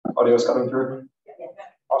Audio is coming through?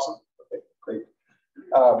 Awesome. Okay, great.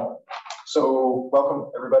 So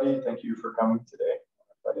welcome, everybody. Thank you for coming today,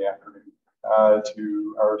 Friday afternoon,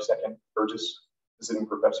 to our second Burges Visiting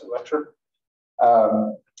Professor Lecture.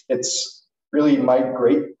 It's really my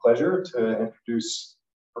great pleasure to introduce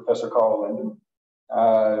Professor Karl Linden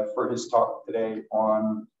for his talk today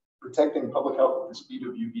on protecting public health at the speed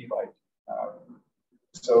of UV light.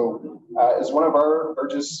 As one of our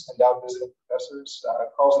Burges Endowed visiting professors,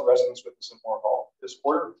 Karl's in residence with us in Moore Hall this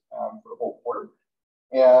quarter, for the whole quarter,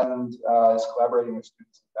 and is collaborating with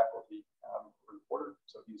students and faculty for the quarter.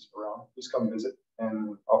 So he's around. He's come visit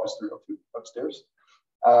in Office 302 upstairs.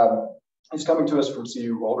 He's coming to us from CEE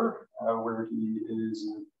Boulder, where he is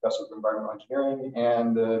a professor of environmental engineering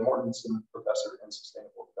and a Mortensen professor in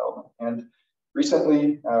sustainable development. And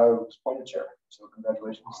recently was appointed chair. So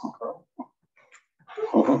congratulations to Karl.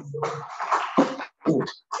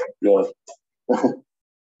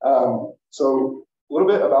 So a little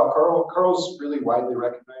bit about Karl. Karl's really widely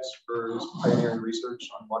recognized for his pioneering research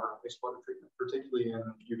on water and wastewater treatment, particularly in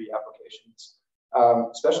UV applications,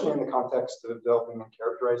 especially in the context of developing and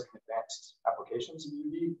characterizing advanced applications of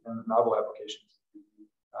UV and novel applications of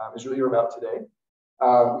UV, is really about today.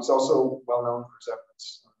 He's also well known for his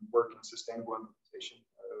efforts on work in sustainable implementation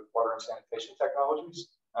of water and sanitation technologies.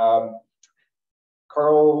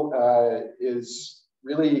 Karl is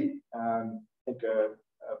really, I think, a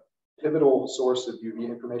pivotal source of UV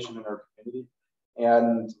information in our community,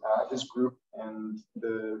 and his group and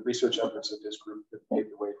the research efforts of his group have paved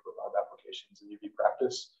the way for a lot of applications in UV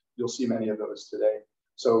practice. You'll see many of those today.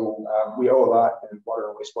 So we owe a lot in water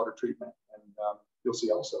and wastewater treatment, and you'll see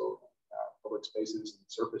also public spaces and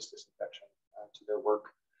surface disinfection to their work.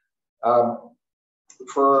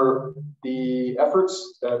 For the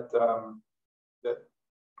efforts that that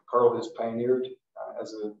Karl has pioneered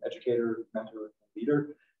as an educator, mentor, and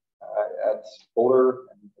leader at Boulder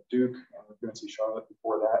and Duke and UNC Charlotte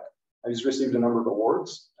before that, he's received a number of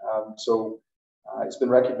awards. He's been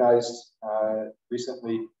recognized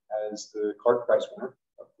recently as the Clark Prize winner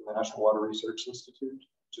of the National Water Research Institute,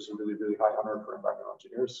 which is a really, really high honor for environmental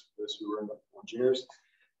engineers, those who are environmental engineers.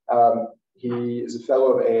 He is a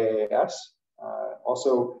fellow of AAAS.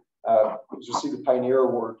 Also, he's received the Pioneer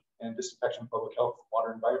Award in Disinfection Public Health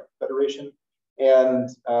Water Environment Federation, and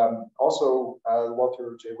also the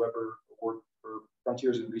Walter J. Weber Award for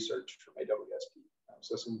Frontiers in Research from AWSP.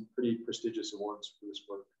 So some pretty prestigious awards for this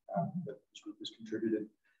work that this group has contributed.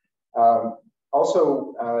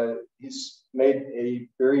 He's made a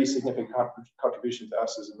very significant contribution to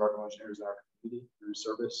us as environmental engineers in our community through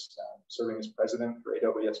service, serving as president for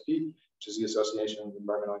AWSP, which is the Association of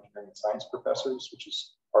Environmental Engineering and Science Professors, which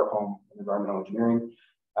is our home in environmental engineering,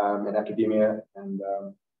 in academia, and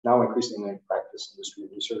now increasingly in practice, industry,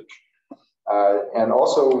 and research. And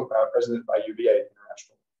also president by UVA,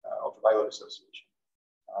 International Ultraviolet Association.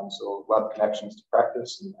 So a lot of connections to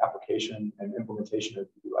practice and application and implementation of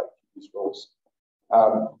UV light in these roles.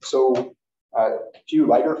 A few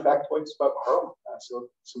lighter factoids about Karl. So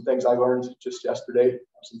some things I learned just yesterday,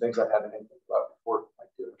 some things I hadn't anything about before,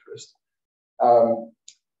 might be of interest.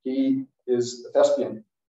 He is a thespian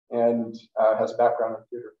and has a background in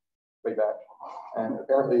theater way back, and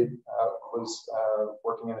apparently was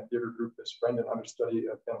working in a theater group as friend and understudy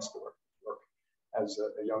of Ben Stiller as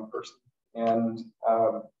a young person, and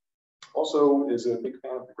also is a big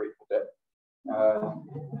fan of the Grateful Dead,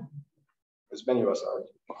 as many of us are,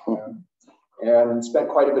 and spent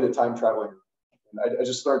quite a bit of time traveling. And I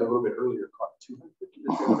just started a little bit earlier, caught 250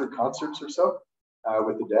 to 300 concerts or so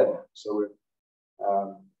with the Dead. So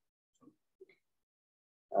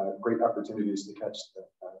great opportunities to catch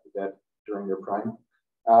the Dead during their prime.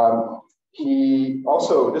 He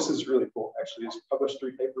also, this is really cool, actually, has published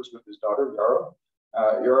 3 papers with his daughter, Yarrow.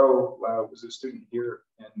 Yarrow was a student here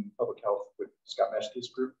in public health with Scott Meschke's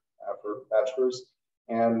group for bachelor's,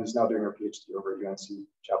 and is now doing her PhD over at UNC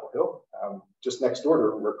Chapel Hill, just next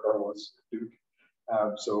door to where Karl was at Duke.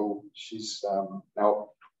 So she's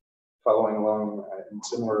now following along in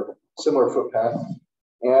similar footpath.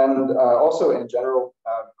 And also in general,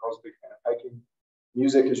 Karl's a big fan of hiking,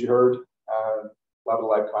 music, as you heard, a lot of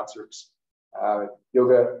live concerts,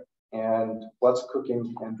 yoga, and lots of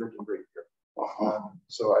cooking and drinking great beer.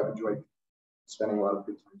 So I've enjoyed spending a lot of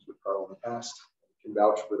good times with Karl in the past. I can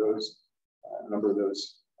vouch for those, a number of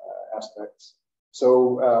those aspects.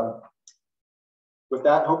 So with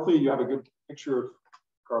that, hopefully you have a good picture of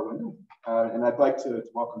Karl Linden, and I'd like to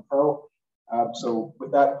welcome Karl. So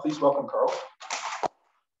with that, please welcome Karl.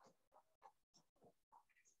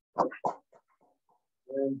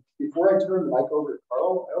 And before I turn the mic over to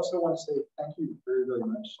Karl, I also want to say thank you very, very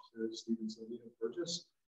much to Steve and Sylvia Burgess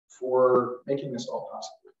for making this all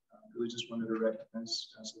possible. Really just wanted to recognize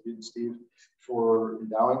Sylvia and Steve for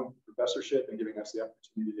endowing professorship and giving us the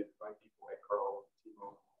opportunity to invite people like Karl and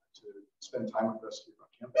Timo to spend time with us here on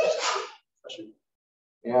campus.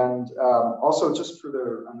 And also just for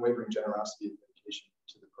their unwavering generosity and dedication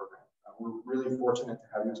to the program. We're really fortunate to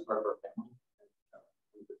have you as part of our family.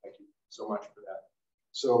 And, thank you so much for that.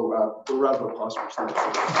 So a round of applause for Steve.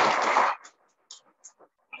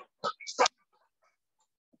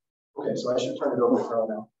 Okay, so I should turn it over to Karl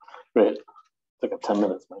now. Great. Took up 10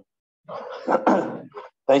 minutes, Mike.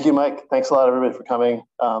 Thank you, Mike. Thanks a lot, everybody, for coming.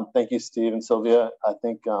 Thank you, Steve and Sylvia. I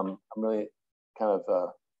think I'm really kind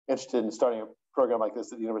of interested in starting a program like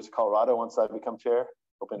this at the University of Colorado once I become chair,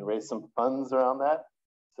 hoping to raise some funds around that.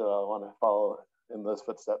 So I want to follow in those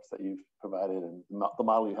footsteps that you've provided and the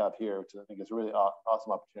model you have here, which I think is a really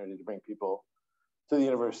awesome opportunity to bring people to the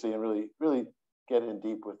university and really get in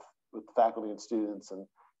deep with faculty and students and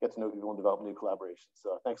get to know people and develop new collaborations.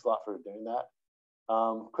 So thanks a lot for doing that.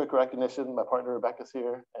 Quick recognition, my partner Rebecca's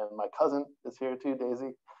here and my cousin is here too,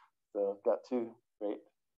 Daisy. So I've got two great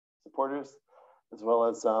supporters as well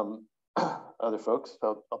as other folks,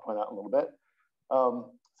 so I'll point out in a little bit.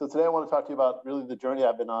 So today I want to talk to you about really the journey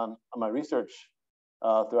I've been on my research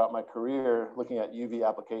throughout my career, looking at UV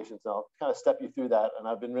applications. And I'll kind of step you through that. And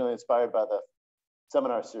I've been really inspired by the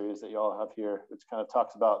seminar series that you all have here, which kind of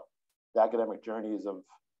talks about the academic journeys of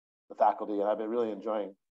the faculty. And I've been really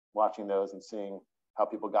enjoying watching those and seeing how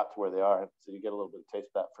people got to where they are. So you get a little bit of taste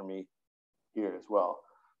of that for me here as well.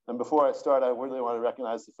 And before I start, I really want to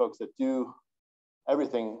recognize the folks that do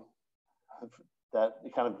everything that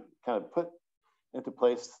you kind of put into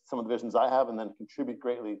place some of the visions I have and then contribute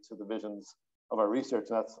greatly to the visions of our research.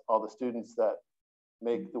 And that's all the students that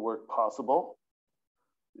make the work possible.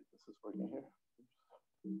 This is working here.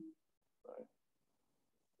 Sorry.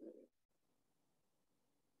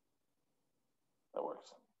 That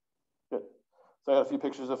works. Good. So I got a few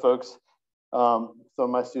pictures of folks, some of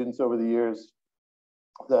my students over the years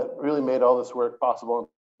that really made all this work possible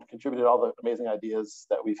and contributed all the amazing ideas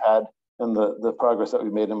that we've had and the progress that we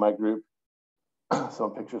made in my group.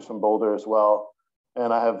 Some pictures from Boulder as well.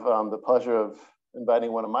 And I have the pleasure of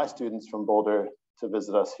inviting one of my students from Boulder to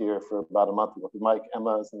visit us here for about a month with Mike.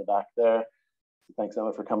 Emma is in the back there. Thanks,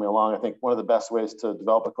 Emma, for coming along. I think one of the best ways to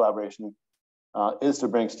develop a collaboration is to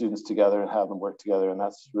bring students together and have them work together. And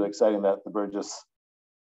that's really exciting that the Burges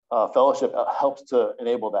Fellowship helps to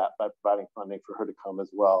enable that by providing funding for her to come as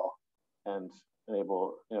well and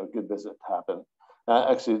enable a good visit to happen.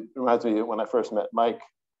 Actually, it reminds me when I first met Mike,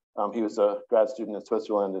 he was a grad student in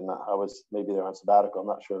Switzerland and I was maybe there on sabbatical. I'm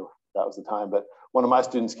not sure if that was the time, but one of my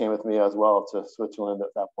students came with me as well to Switzerland at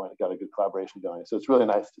that point, got a good collaboration going. So it's really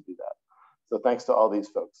nice to do that. So thanks to all these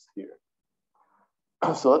folks here.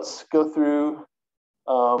 So let's go through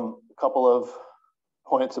a couple of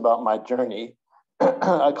points about my journey.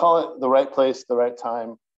 I call it the right place, the right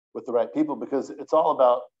time with the right people, because it's all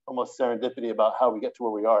about almost serendipity about how we get to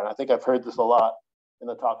where we are. And I think I've heard this a lot in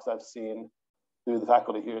the talks I've seen through the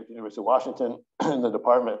faculty here at the University of Washington in the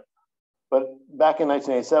department. But back in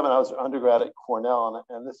 1987, I was an undergrad at Cornell,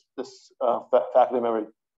 and this faculty member,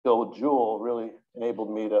 Bill Jewell, really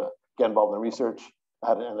enabled me to get involved in research. I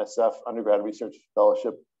had an NSF undergrad research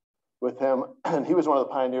fellowship with him, and he was one of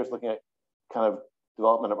the pioneers looking at kind of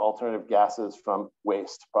development of alternative gases from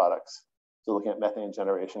waste products. So looking at methane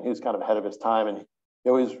generation, he was kind of ahead of his time, and he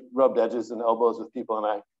always rubbed edges and elbows with people, and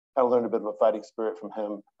I kind of learned a bit of a fighting spirit from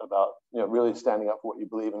him about really standing up for what you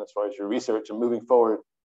believe in as far as your research and moving forward,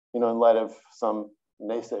 in light of some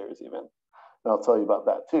naysayers even. And I'll tell you about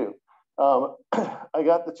that too. I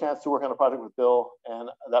got the chance to work on a project with Bill, and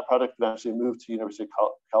that project eventually moved to University of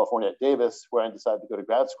California at Davis, where I decided to go to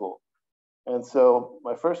grad school. And so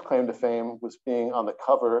my first claim to fame was being on the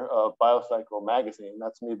cover of Biocycle magazine.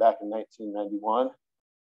 That's me back in 1991.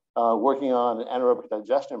 Working on an anaerobic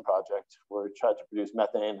digestion project where we tried to produce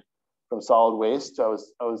methane from solid waste. I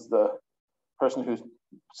was the person who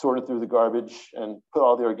sorted through the garbage and put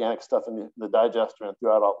all the organic stuff in the digester and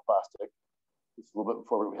threw out all the plastic. It's a little bit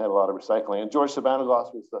before we had a lot of recycling. And George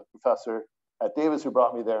Sabanagos was the professor at Davis who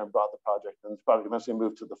brought me there and brought the project. And this project eventually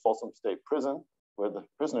moved to the Folsom State Prison, where the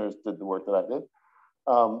prisoners did the work that I did.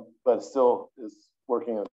 But it still is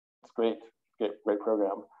working. It's great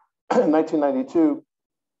program. In 1992,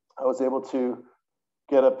 I was able to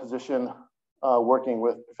get a position working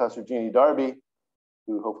with Professor Jeannie Darby,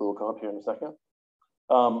 who hopefully will come up here in a second.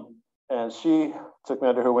 And she took me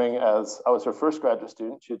under her wing as I was her first graduate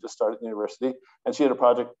student. She had just started at the university, and she had a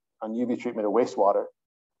project on UV treatment of wastewater.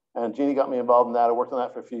 And Jeannie got me involved in that. I worked on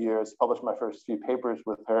that for a few years, published my first few papers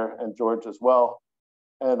with her and George as well.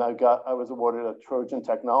 And I was awarded a Trojan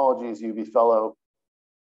Technologies UV Fellow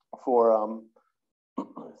for, let's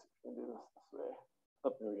see if I can do this way.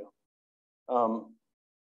 Oh, there we go.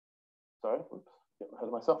 Sorry, oops, getting ahead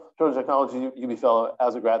of myself. Trojan Technology UV Fellow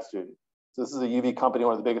as a grad student. So this is a UV company,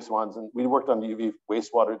 one of the biggest ones, and we worked on UV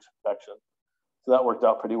wastewater disinfection. So that worked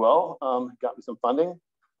out pretty well, got me some funding.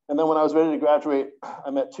 And then when I was ready to graduate,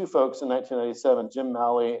 I met two folks in 1997, Jim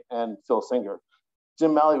Malley and Phil Singer.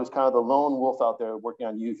 Jim Malley was kind of the lone wolf out there working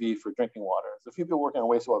on UV for drinking water. So a few people working on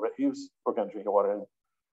wastewater, but he was working on drinking water, and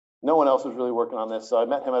no one else was really working on this. So I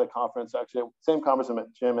met him at a conference, actually, same conference I met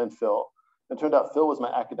Jim and Phil. And it turned out Phil was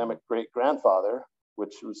my academic great-grandfather,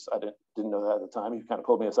 which was, I didn't know that at the time. He kind of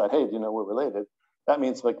pulled me aside, hey, do you know we're related? That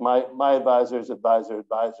means like my advisor's advisor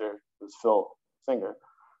was Phil Singer.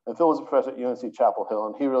 And Phil was a professor at UNC Chapel Hill,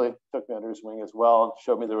 and he really took me under his wing as well and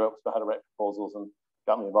showed me the ropes about how to write proposals and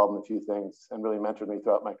got me involved in a few things and really mentored me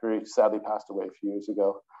throughout my career. He sadly passed away a few years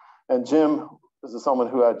ago. And Jim is someone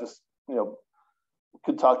who I just,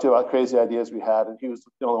 could talk to about crazy ideas we had, and he was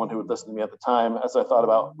the only one who would listen to me at the time as I thought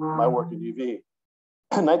about my work in UV.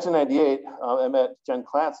 In 1998, I met Jen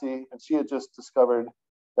Clancy, and she had just discovered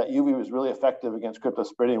that UV was really effective against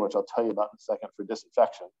cryptosporidium, which I'll tell you about in a second, for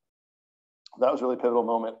disinfection. That was a really pivotal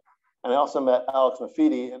moment. And I also met Alex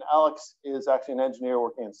Mafidi, and Alex is actually an engineer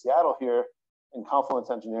working in Seattle here in Confluence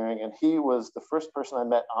Engineering, and he was the first person I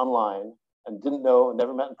met online and didn't know,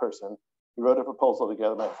 never met in person. We wrote a proposal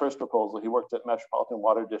together, my first proposal. He worked at Metropolitan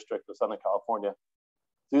Water District of Southern California.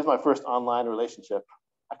 So he was my first online relationship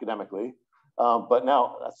academically. But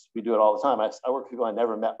now we do it all the time. I work with people I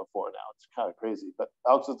never met before now. It's kind of crazy. But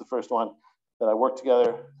Alex was the first one that I worked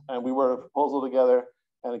together, and we wrote a proposal together,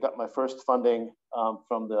 and I got my first funding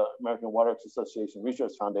from the American Water Works Association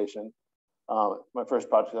Research Foundation, my first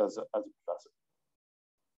project as a professor.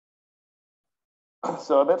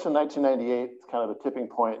 So I mentioned 1998, kind of a tipping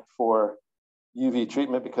point for UV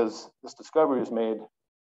treatment because this discovery was made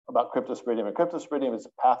about cryptosporidium. And cryptosporidium is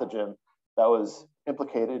a pathogen that was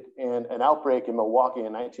implicated in an outbreak in Milwaukee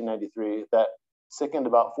in 1993 that sickened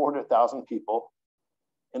about 400,000 people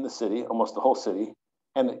in the city, almost the whole city,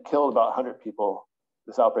 and it killed about 100 people,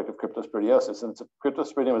 this outbreak of cryptosporidiosis. And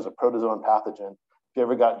cryptosporidium is a protozoan pathogen. If you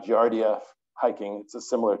ever got Giardia hiking, it's a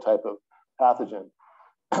similar type of pathogen.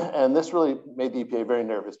 And this really made the EPA very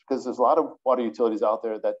nervous because there's a lot of water utilities out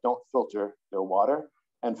there that don't filter their water.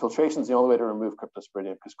 And filtration is the only way to remove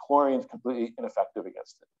cryptosporidium because chlorine is completely ineffective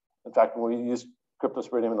against it. In fact, when we use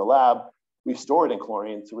cryptosporidium in the lab, we store it in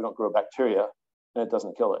chlorine so we don't grow bacteria and it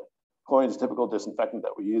doesn't kill it. Chlorine is a typical disinfectant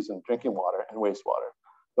that we use in drinking water and wastewater.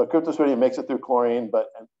 But cryptosporidium makes it through chlorine, but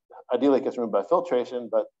ideally it gets removed by filtration.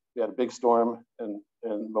 But we had a big storm in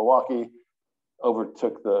Milwaukee,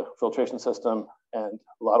 overtook the filtration system, and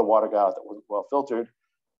a lot of water got out that wasn't well filtered.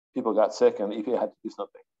 People got sick, and the EPA had to do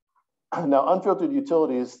something. Now, unfiltered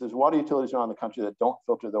utilities, there's water utilities around the country that don't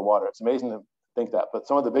filter their water. It's amazing to think that, but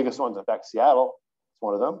some of the biggest ones, in fact, Seattle is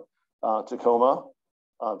one of them, Tacoma,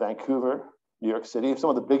 Vancouver, New York City. Some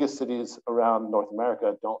of the biggest cities around North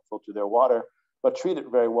America don't filter their water, but treat it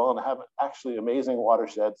very well and have actually amazing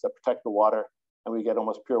watersheds that protect the water, and we get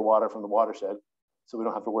almost pure water from the watershed. So we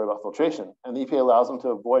don't have to worry about filtration. And the EPA allows them to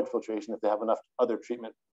avoid filtration if they have enough other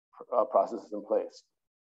treatment processes in place.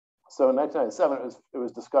 So in 1997, it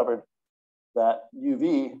was discovered that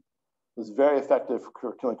UV was very effective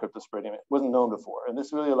for killing cryptosporidium. It wasn't known before. And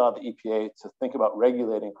this really allowed the EPA to think about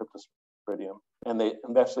regulating cryptosporidium. And they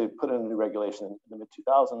eventually put in a new regulation in the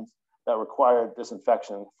mid-2000s that required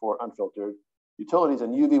disinfection for unfiltered utilities.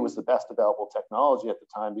 And UV was the best available technology at the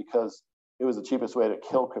time because it was the cheapest way to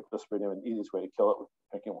kill cryptosporidium and the easiest way to kill it with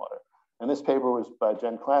drinking water. And this paper was by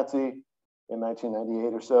Jen Clancy in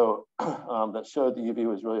 1998 or so that showed the UV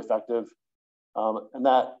was really effective. And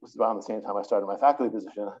that was around the same time I started my faculty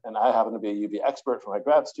position. And I happened to be a UV expert for my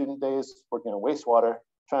grad student days, working on wastewater,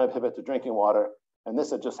 trying to pivot to drinking water. And this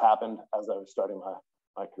had just happened as I was starting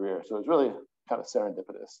my career. So it was really kind of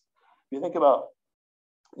serendipitous. If you think about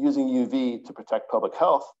using UV to protect public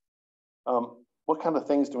health, what kind of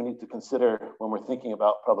things do we need to consider when we're thinking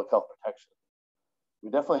about public health protection? We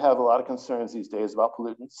definitely have a lot of concerns these days about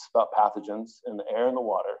pollutants, about pathogens in the air and the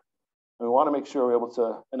water. And we want to make sure we're able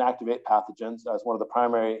to inactivate pathogens as one of the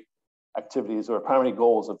primary activities or primary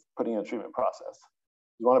goals of putting in a treatment process.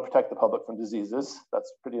 We want to protect the public from diseases.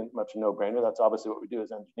 That's pretty much a no-brainer. That's obviously what we do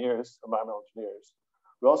as engineers, environmental engineers.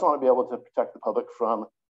 We also want to be able to protect the public from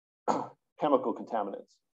chemical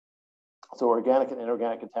contaminants. So organic and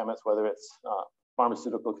inorganic contaminants, whether it's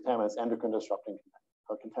pharmaceutical contaminants, endocrine disrupting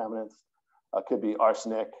contaminants, could be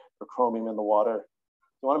arsenic or chromium in the water.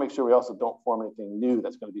 We want to make sure we also don't form anything new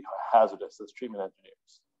that's going to be hazardous as treatment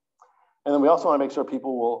engineers. And then we also want to make sure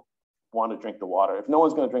people will want to drink the water. If no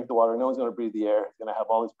one's going to drink the water, no one's going to breathe the air, going to have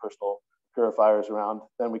all these personal purifiers around,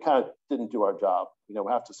 then we kind of didn't do our job. We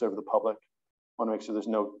have to serve the public, want to make sure there's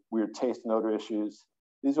no weird taste and odor issues.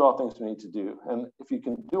 These are all things we need to do. And if you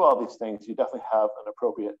can do all these things, you definitely have an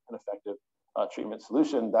appropriate and effective treatment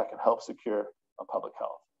solution that can help secure public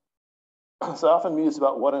health. So I often muse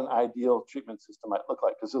about what an ideal treatment system might look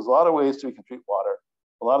like, because there's a lot of ways we can treat water,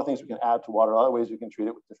 a lot of things we can add to water, a lot of ways we can treat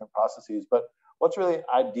it with different processes. But what's really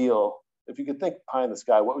ideal, if you could think pie in the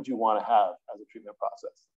sky, what would you want to have as a treatment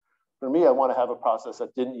process? For me, I want to have a process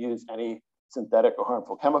that didn't use any synthetic or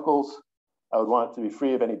harmful chemicals. I would want it to be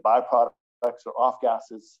free of any byproducts or off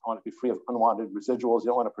gases. I want it to be free of unwanted residuals. You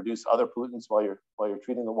don't want to produce other pollutants while you're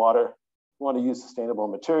treating the water. You want to use sustainable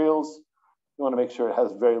materials. You want to make sure it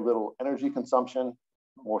has very little energy consumption,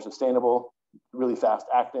 more sustainable, really fast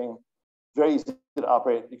acting, very easy to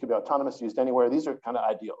operate. You could be autonomous, used anywhere. These are kind of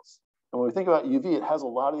ideals. And when we think about UV, it has a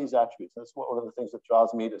lot of these attributes. That's one of the things that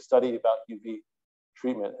draws me to study about UV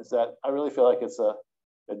treatment, is that I really feel like it's an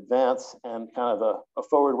advance and kind of a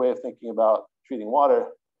forward way of thinking about treating water.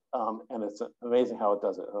 And it's amazing how it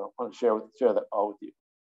does it. I want to share that all with you.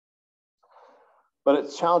 But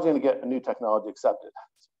it's challenging to get a new technology accepted,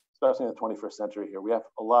 especially in the 21st century here. We have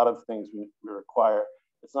a lot of things we require.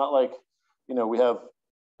 It's not like, we have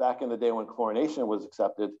back in the day when chlorination was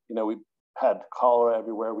accepted, we had cholera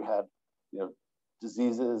everywhere. We had,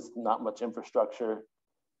 diseases, not much infrastructure.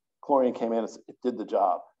 Chlorine came in, it did the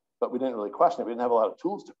job, but we didn't really question it. We didn't have a lot of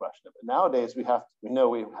tools to question it. But nowadays we know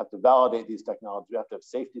we have to validate these technologies. We have to have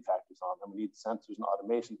safety factors on them. We need sensors and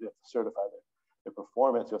automations. We have to certify their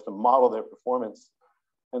performance. We have to model their performance.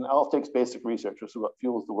 And it all takes basic research, which is what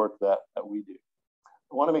fuels the work that we do.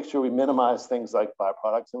 I want to make sure we minimize things like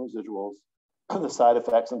byproducts and residuals, the side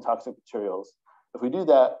effects and toxic materials. If we do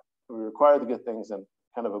that, we require the good things and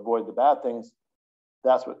kind of avoid the bad things.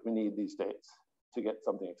 That's what we need these days to get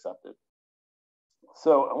something accepted.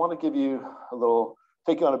 So I want to give you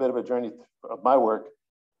take you on a bit of a journey of my work,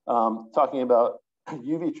 talking about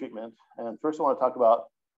UV treatment. And first I want to talk about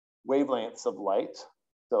wavelengths of light.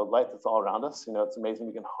 So light that's all around us. It's amazing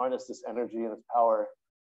we can harness this energy and its power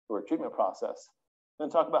for a treatment process. Then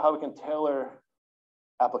talk about how we can tailor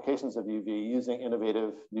applications of UV using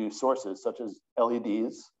innovative new sources such as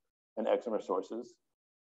LEDs and excimer sources.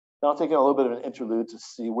 Then I'll take a little bit of an interlude to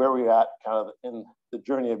see where we're at kind of in the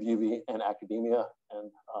journey of UV in academia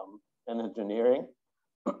and engineering.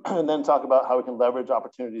 And then talk about how we can leverage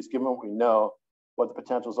opportunities given what we know, what the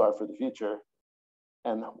potentials are for the future,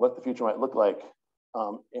 and what the future might look like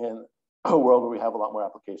in a world where we have a lot more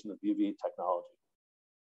application of UV technology.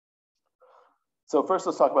 So first,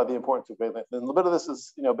 let's talk about the importance of wavelength. And a little bit of this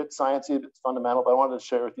is a bit sciencey, a bit fundamental, but I wanted to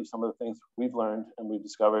share with you some of the things we've learned and we've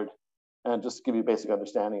discovered, and just give you a basic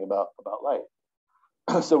understanding about light.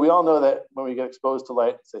 So we all know that when we get exposed to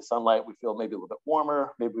light, say sunlight, we feel maybe a little bit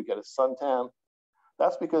warmer, maybe we get a suntan.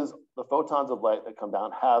 That's because the photons of light that come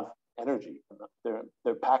down have energy.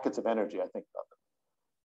 They're packets of energy, I think about them.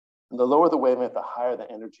 And the lower the wavelength, the higher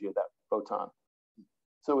the energy of that photon.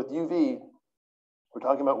 So with UV, we're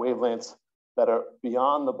talking about wavelengths that are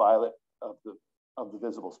beyond the violet of the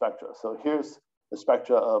visible spectra. So here's the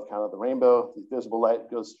spectra of kind of the rainbow. The visible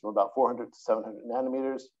light goes from about 400 to 700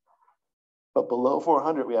 nanometers. But below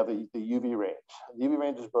 400, we have the UV range. The UV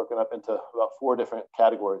range is broken up into about 4 different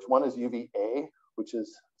categories. One is UVA, which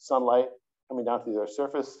is sunlight coming down to the Earth's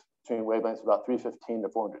surface between wavelengths of about 315 to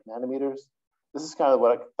 400 nanometers. This is kind of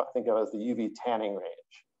what I think of as the UV tanning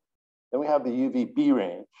range. Then we have the UVB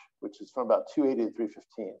range, which is from about 280 to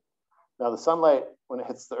 315. Now the sunlight, when it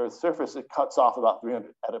hits the Earth's surface, it cuts off at about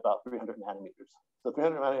 300 nanometers. So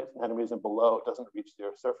 300 nanometers and below, it doesn't reach the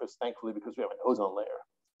Earth's surface, thankfully, because we have an ozone layer.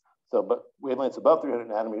 So, but wavelengths above 300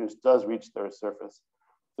 nanometers does reach the Earth's surface.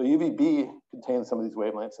 So UVB contains some of these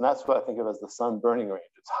wavelengths, and that's what I think of as the sun burning range.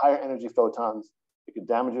 It's higher energy photons. It can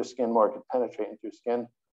damage your skin more. It can penetrate into your skin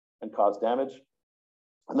and cause damage.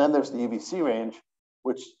 And then there's the UVC range,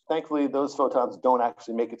 which thankfully those photons don't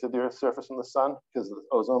actually make it to the Earth's surface from the sun because of the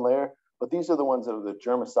ozone layer. But these are the ones that are the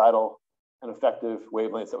germicidal and effective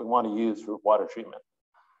wavelengths that we want to use for water treatment.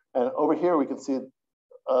 And over here, we can see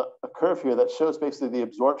a curve here that shows basically the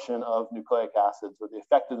absorption of nucleic acids or the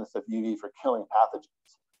effectiveness of UV for killing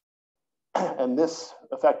pathogens. And this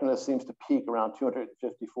effectiveness seems to peak around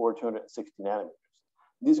 254, 260 nanometers.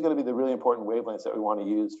 These are going to be the really important wavelengths that we want to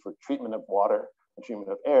use for treatment of water and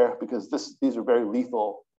treatment of air, because these are very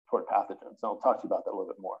lethal toward pathogens. And I'll talk to you about that a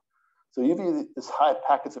little bit more. So UV, this high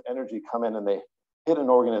packets of energy come in and they hit an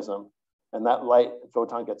organism, and that light and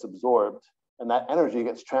photon gets absorbed, and that energy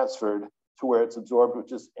gets transferred to where it's absorbed,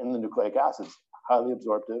 which is in the nucleic acids, highly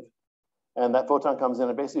absorptive. And that photon comes in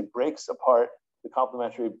and basically breaks apart the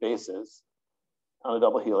complementary bases on a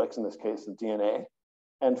double helix, in this case, the DNA,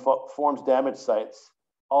 and forms damage sites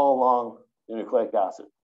all along the nucleic acid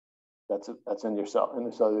that's in your cell, in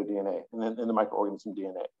the cellular DNA, and then in the microorganism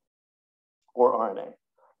DNA or RNA.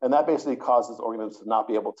 And that basically causes the organism to not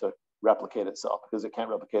be able to replicate itself because it can't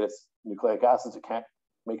replicate its nucleic acids. It can't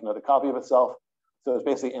make another copy of itself. So it's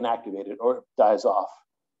basically inactivated or dies off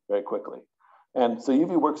very quickly. And so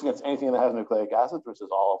UV works against anything that has nucleic acids, which is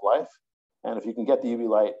all of life. And if you can get the UV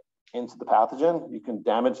light into the pathogen, you can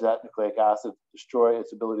damage that nucleic acid, destroy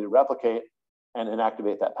its ability to replicate, and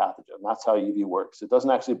inactivate that pathogen. That's how UV works. It doesn't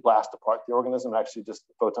actually blast apart the organism. Actually, just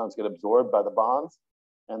the photons get absorbed by the bonds,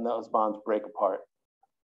 and those bonds break apart.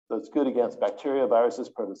 So it's good against bacteria, viruses,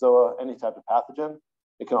 protozoa, any type of pathogen.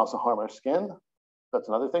 It can also harm our skin. That's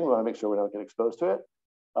another thing. We want to make sure we don't get exposed to it.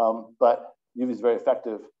 But UV is very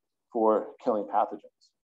effective for killing pathogens.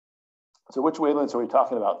 So which wavelengths are we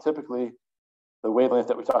talking about? Typically, the wavelength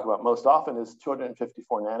that we talk about most often is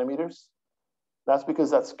 254 nanometers. That's because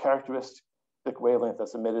that's characteristic wavelength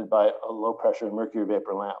that's emitted by a low pressure mercury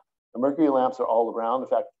vapor lamp. The mercury lamps are all around. In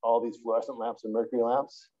fact, all these fluorescent lamps are mercury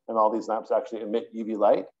lamps, and all these lamps actually emit UV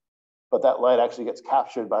light. But that light actually gets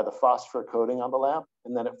captured by the phosphor coating on the lamp,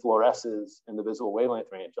 and then it fluoresces in the visible wavelength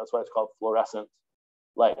range. That's why it's called fluorescent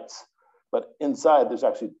lights. But inside, there's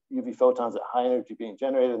actually UV photons at high energy being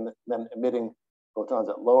generated and then emitting photons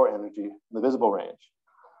at lower energy in the visible range.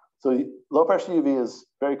 So low pressure UV is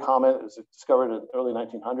very common. It was discovered in the early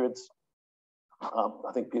 1900s.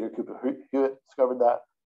 I think Peter Cooper Hewitt discovered that.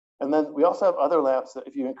 And then we also have other lamps that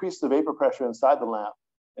if you increase the vapor pressure inside the lamp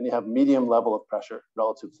and you have medium level of pressure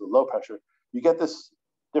relative to the low pressure, you get this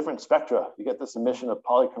different spectra. You get this emission of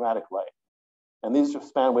polychromatic light. And these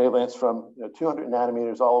span wavelengths from 200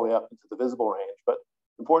 nanometers all the way up into the visible range. But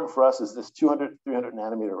important for us is this 200 to 300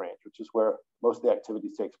 nanometer range, which is where most of the activity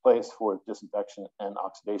takes place for disinfection and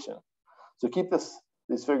oxidation. So keep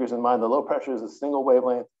these figures in mind. The low pressure is a single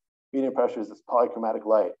wavelength. Medium pressure is this polychromatic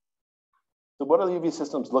light. So what do the UV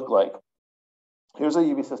systems look like? Here's a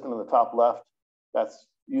UV system in the top left that's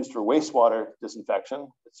used for wastewater disinfection.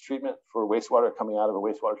 It's treatment for wastewater coming out of a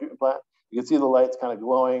wastewater treatment plant. You can see the light's kind of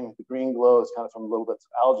glowing. The green glow is kind of from a little bit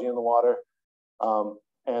of algae in the water.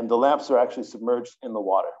 And the lamps are actually submerged in the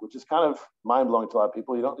water, which is kind of mind-blowing to a lot of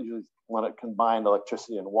people. You don't usually want to combine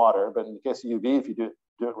electricity and water, but in the case of UV, if you do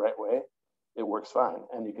it right way, it works fine.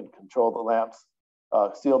 And you can control the lamps,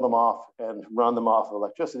 seal them off, and run them off of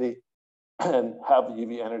electricity and have the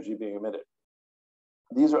UV energy being emitted.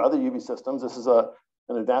 These are other UV systems. This is an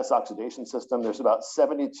advanced oxidation system. There's about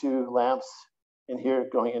 72 lamps in here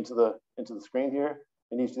going into the screen here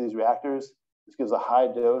in each of these reactors. This gives a high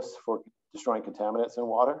dose for destroying contaminants in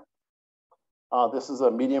water. This is a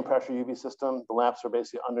medium pressure UV system. The lamps are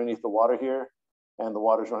basically underneath the water here, and the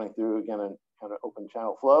water's running through, again, in kind of open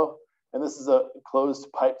channel flow. And this is a closed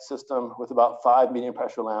pipe system with about 5 medium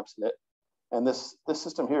pressure lamps in it. And this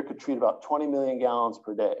system here could treat about 20 million gallons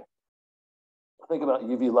per day. Think about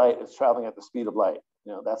UV light, it's traveling at the speed of light.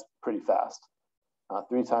 That's pretty fast,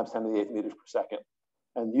 3 times 10 to the 8th meters per second.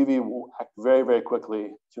 And UV will act very, very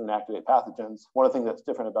quickly to inactivate pathogens. One of the things that's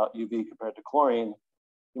different about UV compared to chlorine,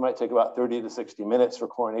 you might take about 30 to 60 minutes for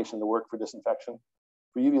chlorination to work for disinfection.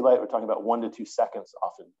 For UV light, we're talking about 1 to 2 seconds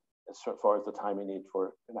often, as far as the time you need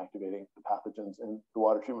for inactivating the pathogens in the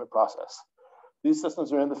water treatment process. These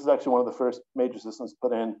systems are in, this is actually one of the first major systems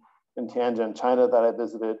put in Tianjin, China that I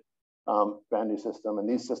visited, brand new system. And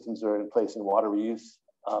these systems are in place in water reuse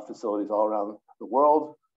facilities all around the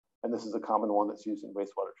world. And this is a common one that's used in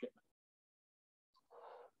wastewater treatment.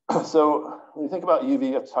 So when you think about UV,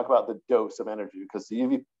 you have to talk about the dose of energy because the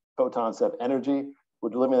UV photons have energy. We're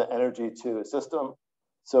delivering that energy to a system.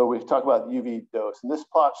 So we talk about UV dose. And this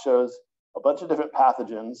plot shows a bunch of different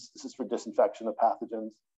pathogens. This is for disinfection of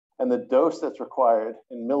pathogens. And the dose that's required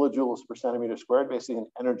in millijoules per centimeter squared, basically in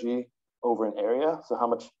energy over an area. So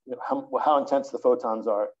how intense the photons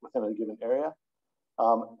are within a given area.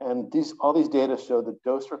 And all these data show the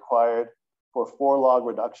dose required for 4 log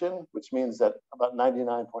reduction, which means that about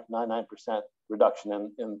 99.99%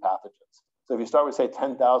 reduction in pathogens. So if you start with, say,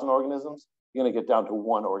 10,000 organisms, you're going to get down to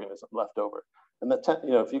 1 organism left over. And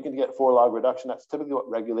if you can get 4 log reduction, that's typically what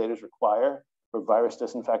regulators require for virus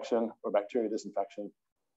disinfection or bacteria disinfection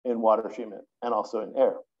in water treatment and also in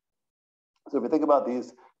air. So if you think about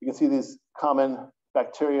these, you can see these common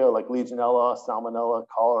bacteria like Legionella, Salmonella,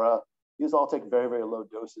 cholera. These all take very, very low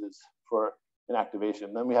doses for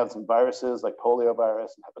inactivation. Then we have some viruses like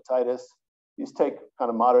poliovirus and hepatitis. These take kind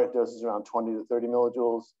of moderate doses around 20 to 30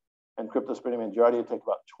 millijoules, and Cryptosporidium giardia take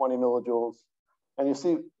about 20 millijoules. And you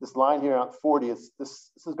see this line here at 40, this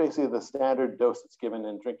is basically the standard dose that's given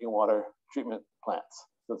in drinking water treatment plants.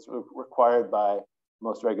 That's required by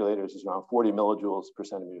most regulators is around 40 millijoules per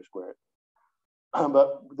centimeter squared.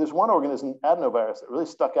 But there's one organism, adenovirus, that really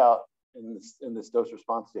stuck out in this dose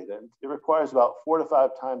response data. It requires about 4 to 5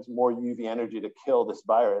 times more UV energy to kill this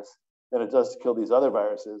virus than it does to kill these other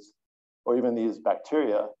viruses or even these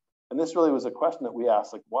bacteria. And this really was a question that we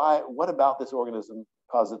asked, like, what about this organism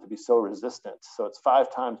causes it to be so resistant? So it's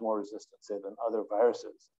 5 times more resistant, say, than other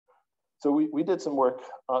viruses. So we did some work,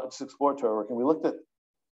 just exploratory work, and we looked at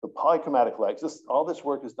the polychromatic light. All this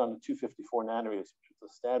work is done to 254 nanometers, which is the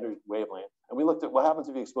standard wavelength. And we looked at what happens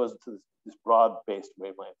if you expose it to this broad-based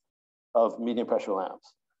wavelength of medium pressure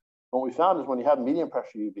lamps. What we found is when you have medium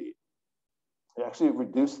pressure UV, it actually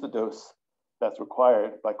reduced the dose that's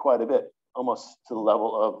required by quite a bit, almost to the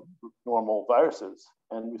level of normal viruses.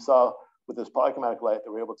 And we saw with this polychromatic light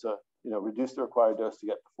that we're able to reduce the required dose to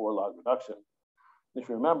get the 4 log reduction. If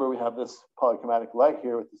you remember, we have this polychromatic light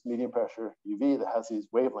here with this medium pressure UV that has these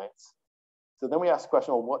wavelengths. So then we asked the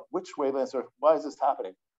question, well, which wavelengths why is this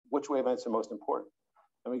happening? Which wavelengths are most important?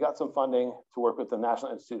 And we got some funding to work with the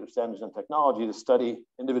National Institute of Standards and Technology to study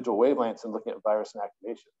individual wavelengths and looking at virus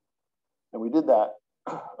inactivation. And we did that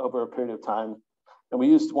over a period of time. And we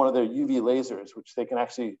used one of their UV lasers, which they can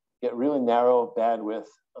actually get really narrow bandwidth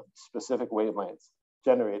of specific wavelengths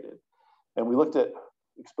generated. And we looked at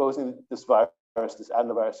exposing this virus, this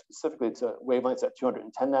adenovirus, specifically to wavelengths at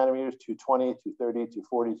 210 nanometers, 220, 230,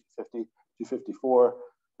 240, 250, 254.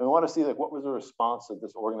 And we want to see what was the response of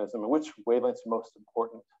this organism and which wavelengths are most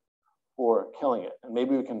important for killing it. And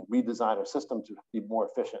maybe we can redesign our system to be more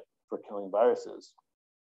efficient for killing viruses.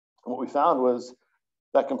 And what we found was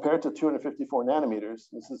that compared to 254 nanometers,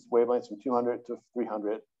 this is wavelengths from 200 to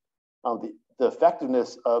 300, the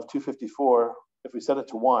effectiveness of 254, if we set it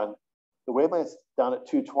to 1, the wavelengths down at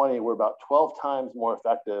 220 were about 12 times more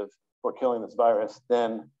effective for killing this virus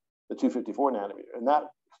than the 254 nanometer. And that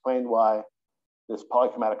explained why this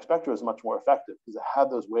polychromatic spectra is much more effective, because it had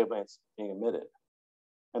those wavelengths being emitted.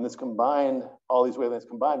 And this combined, all these wavelengths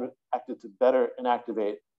combined acted to better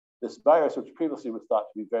inactivate this virus, which previously was thought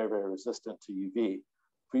to be very, very resistant to UV.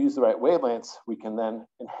 If we use the right wavelengths, we can then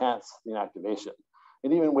enhance the inactivation.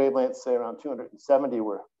 And even wavelengths, say around 270,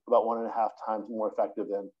 were about 1.5 times more effective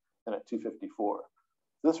than at 254.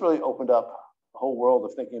 So this really opened up a whole world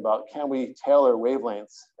of thinking about, can we tailor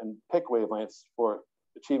wavelengths and pick wavelengths for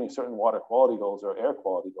achieving certain water quality goals or air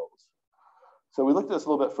quality goals? So we looked at this a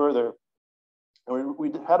little bit further, and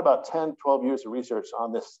we had about 10, 12 years of research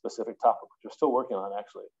on this specific topic, which we're still working on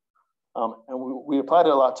actually. And we applied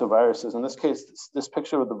it a lot to viruses. In this case, this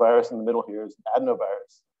picture of the virus in the middle here is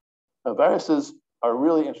adenovirus. Now, viruses are a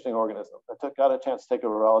really interesting organism. I got a chance to take a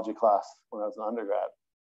virology class when I was an undergrad.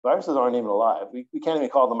 Viruses aren't even alive. We can't even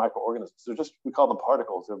call them microorganisms. We call them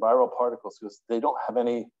particles. They're viral particles because they don't have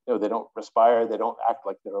any, they don't respire. They don't act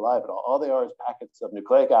like they're alive at all. All they are is packets of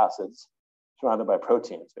nucleic acids surrounded by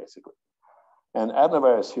proteins, basically. And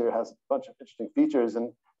adenovirus here has a bunch of interesting features,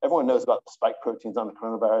 and everyone knows about the spike proteins on the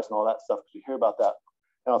coronavirus and all that stuff because you hear about that.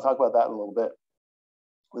 And I'll talk about that in a little bit.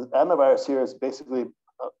 The adenovirus here is basically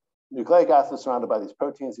nucleic acids surrounded by these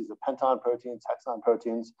proteins. These are penton proteins, hexon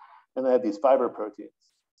proteins, and they have these fiber proteins.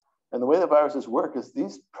 And the way that viruses work is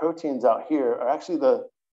these proteins out here are actually the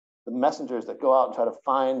messengers that go out and try to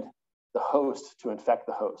find the host to infect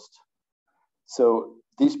the host. So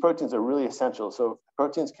these proteins are really essential. So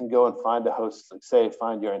proteins can go and find a host, like say,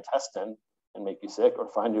 find your intestine and make you sick, or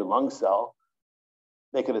find your lung cell.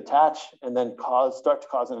 They could attach and then start to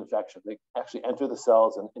cause an infection. They actually enter the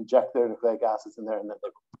cells and inject their nucleic acids in there, and then they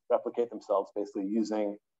replicate themselves, basically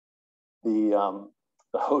using the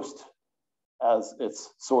host as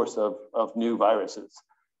its source of new viruses.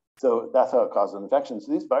 So that's how it causes an infection.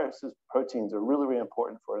 So these viruses, proteins, are really, really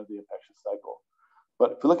important for the infectious cycle.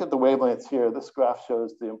 But if you look at the wavelengths here, this graph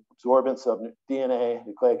shows the absorbance of DNA,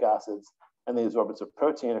 nucleic acids, and the absorbance of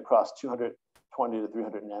protein across 220 to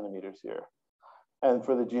 300 nanometers here. And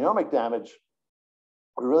for the genomic damage,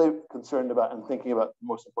 we're really concerned about and thinking about the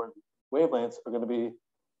most important wavelengths are going to be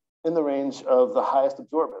in the range of the highest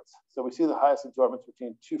absorbance. So we see the highest absorbance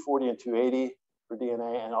between 240 and 280 for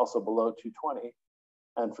DNA, and also below 220.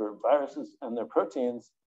 And for viruses and their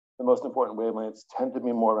proteins, the most important wavelengths tend to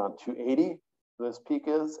be more around 280, where this peak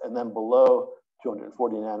is, and then below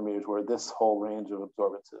 240 nanometers, where this whole range of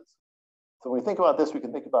absorbance is. So when we think about this, we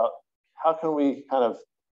can think about how can we kind of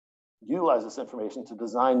utilize this information to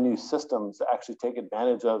design new systems to actually take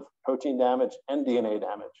advantage of protein damage and DNA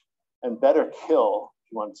damage and better kill,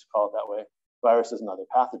 if you want to call it that way, viruses and other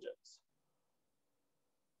pathogens.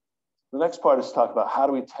 The next part is to talk about how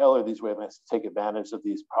do we tailor these wavelengths to take advantage of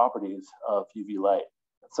these properties of UV light.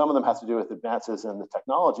 Some of them have to do with advances in the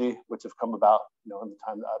technology, which have come about, in the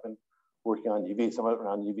time that I've been working on UV, some of it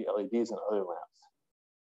around UV LEDs and other lamps.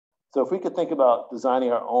 So if we could think about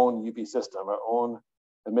designing our own UV system, our own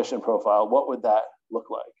emission profile, what would that look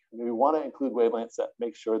like? We want to include wavelengths that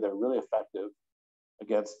make sure they're really effective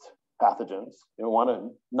against pathogens. We want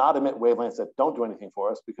to not emit wavelengths that don't do anything for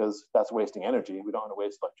us because that's wasting energy. We don't want to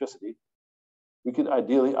waste electricity. We could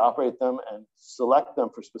ideally operate them and select them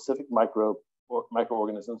for specific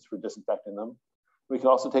microorganisms for disinfecting them. We could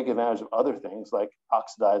also take advantage of other things like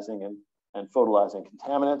oxidizing and photolyzing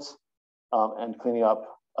contaminants and cleaning up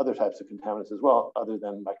other types of contaminants as well, other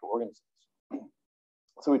than microorganisms.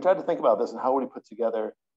 So we tried to think about this and how would we put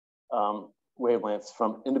together wavelengths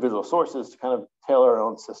from individual sources to kind of tailor our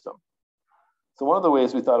own system. So one of the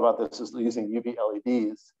ways we thought about this is using UV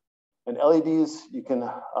LEDs. And LEDs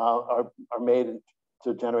are made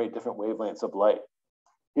to generate different wavelengths of light.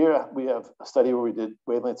 Here we have a study where we did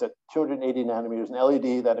wavelengths at 280 nanometers, an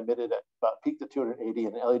LED that emitted at about peaked at 280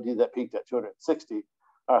 and an LED that peaked at 260.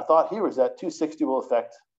 Our thought here was that 260 will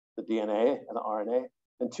affect the DNA and the RNA,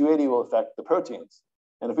 and 280 will affect the proteins.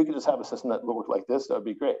 And if we could just have a system that looked like this, that would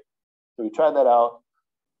be great. So we tried that out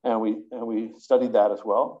and we studied that as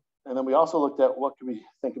well. And then we also looked at what can we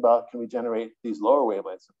think about, can we generate these lower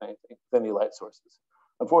wavelengths of any light sources?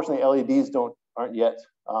 Unfortunately, LEDs aren't yet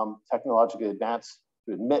technologically advanced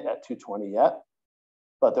to emit at 220 yet,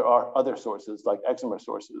 but there are other sources like excimer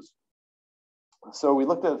sources. So we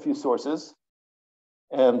looked at a few sources,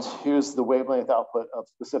 and here's the wavelength output of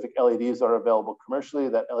specific LEDs that are available commercially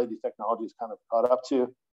that LED technology is kind of caught up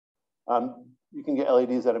to. You can get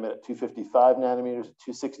LEDs that emit at 255 nanometers,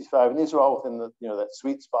 265, and these are all within the that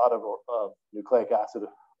sweet spot of nucleic acid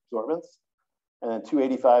absorbance. And then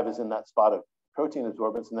 285 is in that spot of protein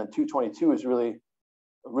absorbance, and then 222 is really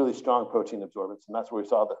strong protein absorbance, and that's where we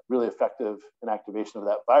saw the really effective inactivation of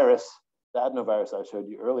that virus, the adenovirus I showed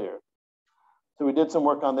you earlier. So we did some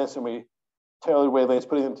work on this, and we tailored wavelengths,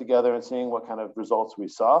 putting them together and seeing what kind of results we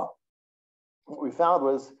saw. What we found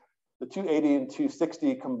was the 280 and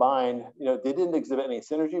 260 combined, they didn't exhibit any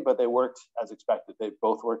synergy, but they worked as expected. They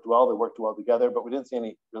both worked well, they worked well together, but we didn't see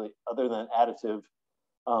any really, other than additive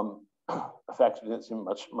effects, we didn't see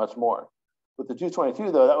much more. With the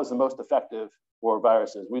 222 though, that was the most effective for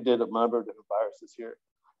viruses. We did a number of different viruses here.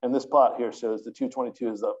 And this plot here shows the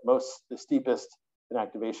 222 is the steepest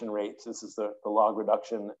inactivation rates. This is the log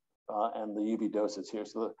reduction and the UV doses here.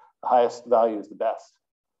 So the highest value is the best.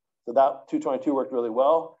 So that 222 worked really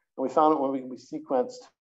well. And we found it when we sequenced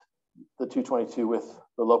the 222 with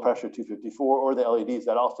the low pressure 254 or the LEDs,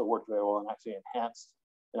 that also worked very well and actually enhanced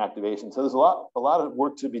inactivation. So there's a lot of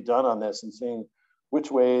work to be done on this and seeing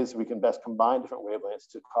which ways we can best combine different wavelengths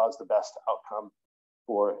to cause the best outcome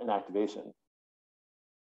for inactivation.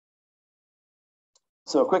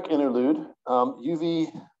 So a quick interlude.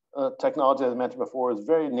 UV technology, as I mentioned before, is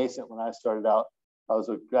very nascent when I started out. I was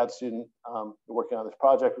a grad student working on this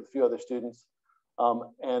project with a few other students.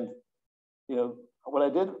 What I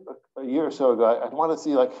did a year or so ago, I wanted to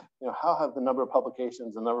see how have the number of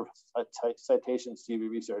publications, the number of citations to UV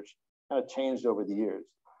research kind of changed over the years.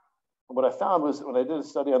 And what I found was when I did a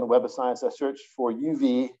study on the Web of Science, I searched for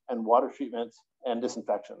UV and water treatment and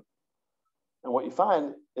disinfection. And what you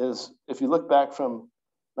find is if you look back from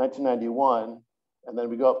 1991, and then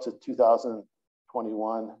we go up to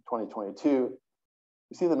 2021, 2022, you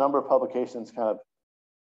see the number of publications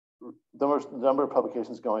the number of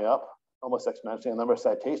publications going up almost exponentially, and the number of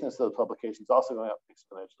citations to those publications also going up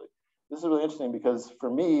exponentially. This is really interesting because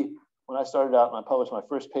for me, when I started out and I published my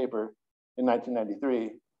first paper in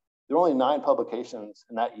 1993, there were only 9 publications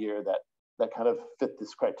in that year that kind of fit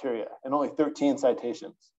this criteria, and only 13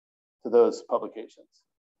 citations to those publications.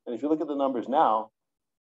 And if you look at the numbers now,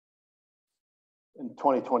 in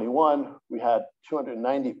 2021, we had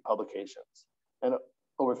 290 publications and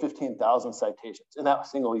over 15,000 citations in that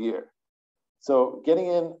single year. So getting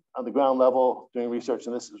in on the ground level, doing research,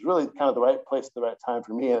 and this is really kind of the right place at the right time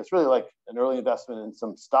for me. And it's really like an early investment in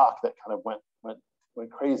some stock that kind of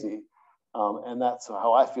went crazy. And that's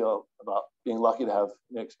how I feel about being lucky to have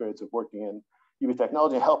the experience of working in UV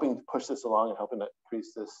technology, helping to push this along and helping to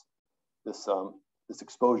increase this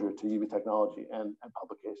exposure to UV technology and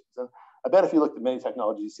publications. And I bet if you look at many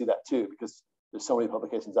technologies, you see that too, because there's so many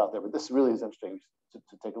publications out there. But this really is interesting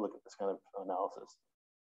to take a look at this kind of analysis.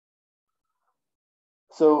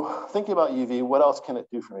 So thinking about UV, what else can it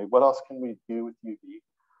do for me? What else can we do with UV?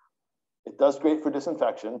 It does great for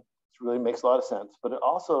disinfection. It really makes a lot of sense, but it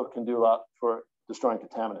also can do a lot for destroying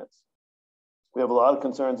contaminants. We have a lot of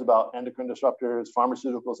concerns about endocrine disruptors,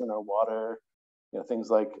 pharmaceuticals in our water, things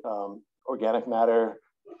like organic matter,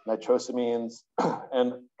 nitrosamines,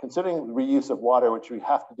 and considering reuse of water, which we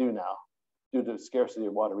have to do now due to scarcity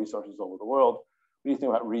of water resources all over the world. What do you think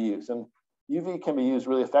about reuse? And UV can be used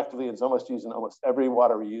really effectively. It's almost used in almost every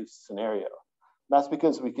water reuse scenario. And that's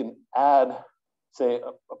because we can add, say,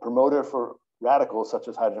 a promoter for radicals such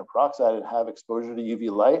as hydrogen peroxide and have exposure to UV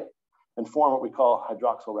light and form what we call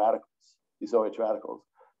hydroxyl radicals, these OH radicals.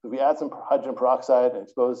 So if we add some hydrogen peroxide and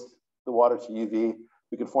expose the water to UV,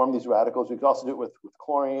 we can form these radicals. We could also do it with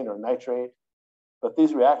chlorine or nitrate. But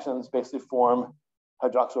these reactions basically form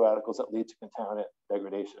hydroxyl radicals that lead to contaminant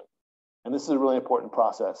degradation. And this is a really important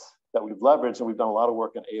process that we've leveraged, and we've done a lot of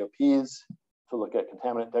work in AOPs to look at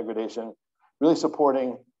contaminant degradation, really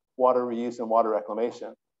supporting water reuse and water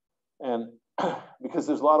reclamation. And because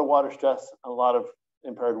there's a lot of water stress and a lot of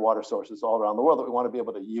impaired water sources all around the world that we want to be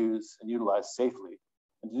able to use and utilize safely.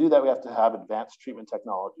 And to do that, we have to have advanced treatment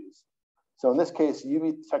technologies. So in this case,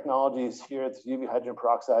 UV technologies here, it's UV hydrogen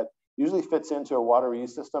peroxide, usually fits into a water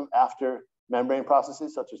reuse system after membrane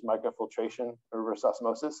processes such as microfiltration or reverse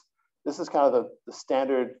osmosis. This is kind of the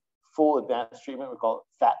standard full advanced treatment. We call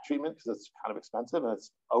it fat treatment because it's kind of expensive and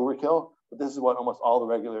it's overkill. But this is what almost all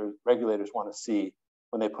the regulators want to see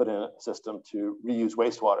when they put in a system to reuse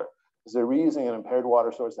wastewater, because they're reusing an impaired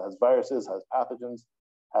water source that has viruses, has pathogens,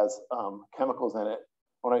 has chemicals in it.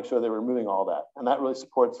 I want to make sure they're removing all that. And that really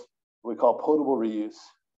supports what we call potable reuse.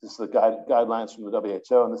 This is the guidelines from the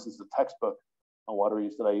WHO, and this is the textbook on water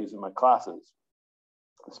reuse that I use in my classes,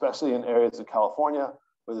 especially in areas of California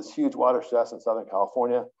where there's huge water stress in Southern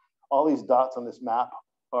California. All these dots on this map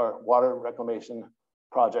are water reclamation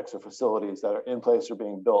projects or facilities that are in place or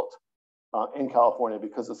being built in California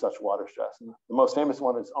because of such water stress. And the most famous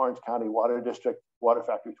one is Orange County Water District Water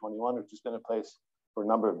Factory 21, which has been in place for a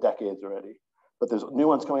number of decades already. But there's new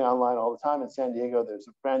ones coming online all the time. In San Diego, there's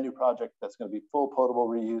a brand new project that's going to be full potable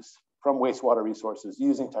reuse from wastewater resources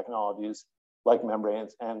using technologies like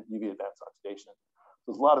membranes and UV advanced oxidation.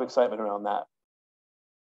 There's a lot of excitement around that.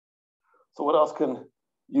 So what else can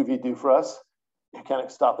UV do for us? It can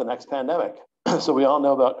stop the next pandemic. So we all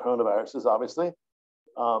know about coronaviruses, obviously,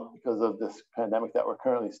 because of this pandemic that we're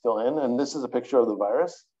currently still in. And this is a picture of the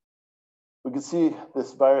virus. We can see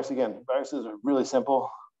this virus again. Viruses are really simple.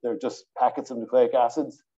 They're just packets of nucleic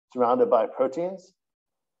acids surrounded by proteins.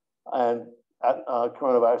 And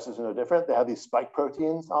coronaviruses are no different. They have these spike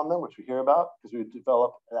proteins on them, which we hear about because we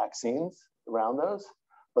develop vaccines around those.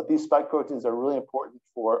 But these spike proteins are really important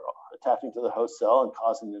for attaching to the host cell and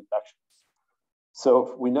causing infections.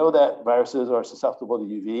 So we know that viruses are susceptible to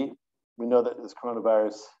UV. We know that this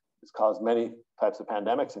coronavirus has caused many types of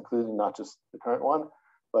pandemics, including not just the current one,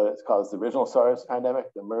 but it's caused the original SARS pandemic,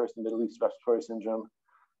 the MERS, the Middle East Respiratory Syndrome,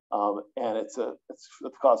 and it's the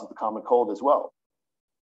cause of the common cold as well.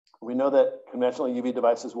 We know that conventional UV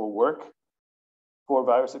devices will work for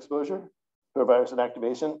virus exposure, for virus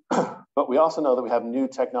inactivation, but we also know that we have new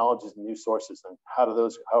technologies and new sources, and how are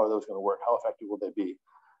those going to work? How effective will they be?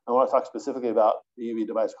 I want to talk specifically about the UV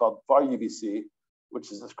device called FAR-UVC,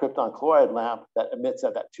 which is this krypton chloride lamp that emits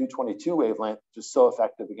at that 222 wavelength, which is so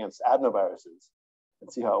effective against adenoviruses,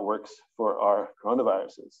 and see how it works for our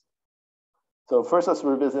coronaviruses. So first, let's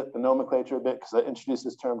revisit the nomenclature a bit, because I introduced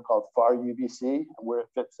this term called FAR-UVC and where it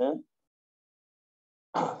fits in.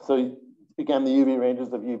 So again, the UV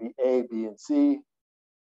ranges of UVA, B, and C.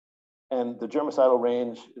 And the germicidal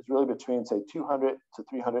range is really between, say, 200 to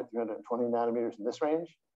 300, 320 nanometers in this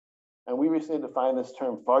range. And we recently defined this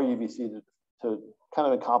term FAR-UVC to kind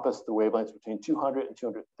of encompass the wavelengths between 200 and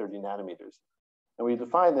 230 nanometers. And we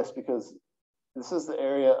define this because this is the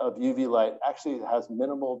area of UV light actually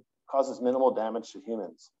causes minimal damage to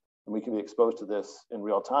humans. And we can be exposed to this in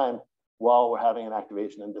real time while we're having an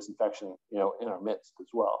activation and disinfection, in our midst as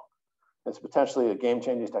well. It's potentially a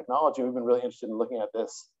game-changing technology. We've been really interested in looking at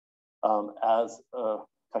this as a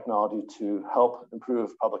technology to help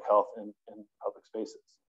improve public health in public spaces.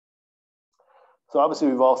 So obviously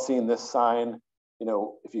we've all seen this sign.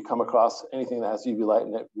 If you come across anything that has UV light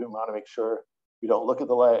in it, we want to make sure we don't look at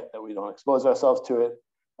the light, that we don't expose ourselves to it.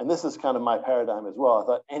 And this is kind of my paradigm as well. I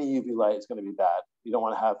thought any UV light is going to be bad. You don't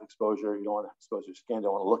want to have exposure. You don't want to expose your skin. You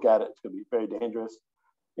don't want to look at it. It's going to be very dangerous.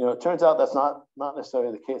 It turns out that's not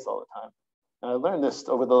necessarily the case all the time. And I learned this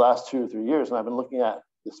over the last 2 or 3 years, and I've been looking at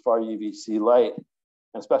this FAR-UVC light,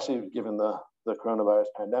 and especially given the coronavirus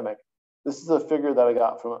pandemic. This is a figure that I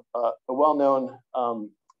got from a well-known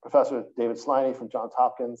Professor David Sliney from Johns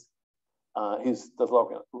Hopkins. He does a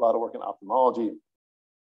lot of work in ophthalmology.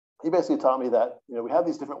 He basically taught me that we have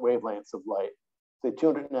these different wavelengths of light, say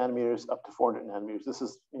 200 nanometers up to 400 nanometers. This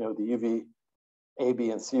is the UV A,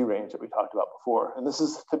 B, and C range that we talked about before. And this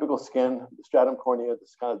is typical skin, the stratum cornea,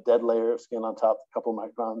 this kind of dead layer of skin on top, a couple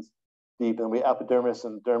microns deep, and we epidermis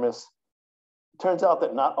and dermis. It turns out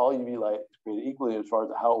that not all UV light is created equally as far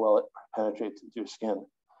as how well it penetrates into your skin.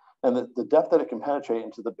 And the depth that it can penetrate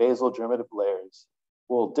into the basal germinative layers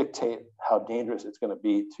will dictate how dangerous it's going to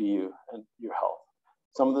be to you and your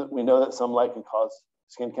health. We know that some light can cause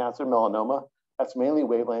skin cancer, melanoma. That's mainly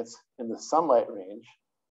wavelengths in the sunlight range,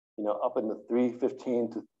 up in the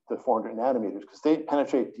 315 to 400 nanometers, because they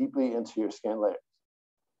penetrate deeply into your skin layers.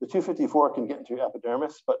 The 254 can get into your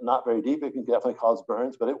epidermis, but not very deep. It can definitely cause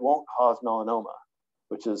burns, but it won't cause melanoma,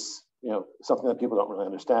 which is something that people don't really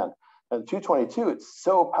understand. And 222, it's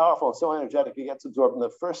so powerful and so energetic, it gets absorbed in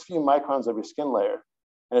the first few microns of your skin layer,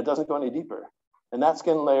 and it doesn't go any deeper. And that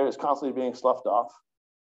skin layer is constantly being sloughed off.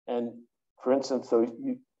 And for instance,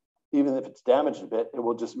 even if it's damaged a bit, it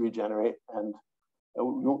will just regenerate, and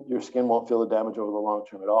your skin won't feel the damage over the long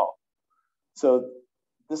term at all. So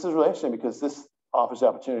this is really interesting because this offers the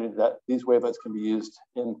opportunity that these wavelengths can be used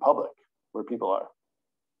in public where people are.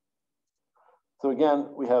 So again,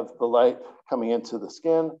 we have the light coming into the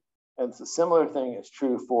skin, and a similar thing is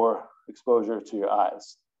true for exposure to your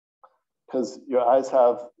eyes, because your eyes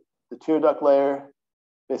have the tear duct layer.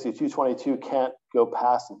 Basically, 222 can't go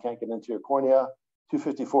past and can't get into your cornea.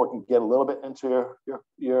 254 can get a little bit into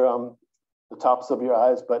the tops of your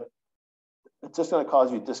eyes, but it's just going to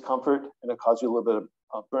cause you discomfort and it cause you a little bit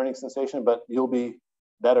of burning sensation, but you'll be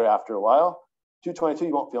better after a while. 222,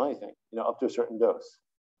 you won't feel anything, up to a certain dose.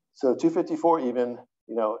 So 254 even,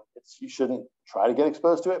 you shouldn't try to get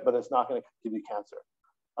exposed to it, but it's not going to give you cancer.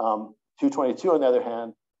 222, on the other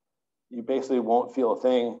hand, you basically won't feel a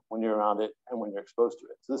thing when you're around it and when you're exposed to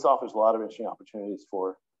it. So this offers a lot of interesting opportunities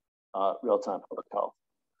for real-time public health.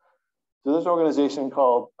 So there's an organization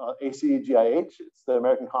called ACGIH. It's the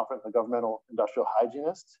American Conference of Governmental Industrial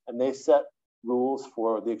Hygienists, and they set rules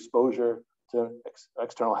for the exposure to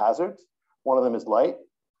external hazards. One of them is light,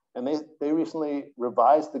 and they recently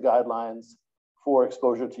revised the guidelines for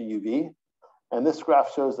exposure to UV. And this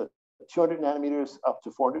graph shows that 200 nanometers up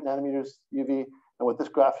to 400 nanometers UV. And what this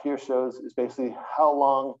graph here shows is basically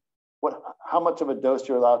how much of a dose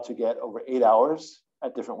you're allowed to get over 8 hours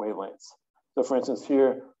at different wavelengths. So for instance,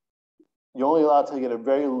 here, you're only allowed to get a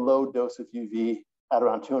very low dose of UV at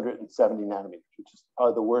around 270 nanometers, which is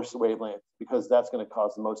probably the worst wavelength, because that's going to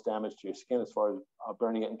cause the most damage to your skin as far as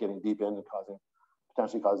burning it and getting deep in and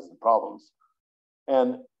potentially causing some problems.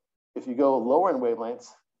 And if you go lower in wavelengths,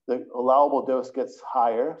 the allowable dose gets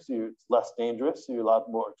higher, so it's less dangerous, so you're allowed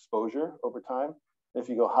more exposure over time. And if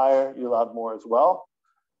you go higher, you're allowed more as well.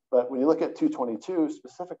 But when you look at 222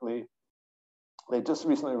 specifically, they just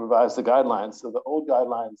recently revised the guidelines. So the old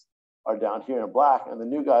guidelines are down here in black, and the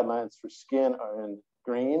new guidelines for skin are in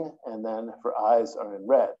green, and then for eyes are in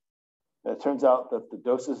red. And it turns out that the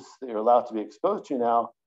doses that you're allowed to be exposed to now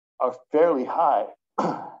are fairly high.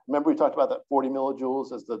 Remember we talked about that 40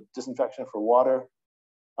 millijoules as the disinfection for water?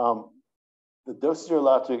 The doses you're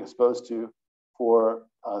allowed to be exposed to for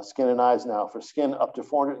skin and eyes now, for skin up to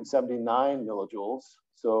 479 millijoules,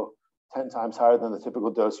 so 10 times higher than the typical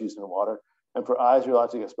dose used in water. And for eyes, you're allowed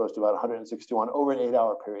to get exposed to about 161 over an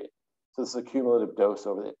 8-hour period. So this is a cumulative dose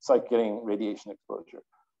it's like getting radiation exposure.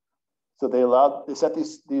 So they set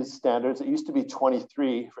these standards. It used to be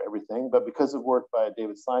 23 for everything, but because of work by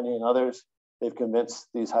David Sliney and others, they've convinced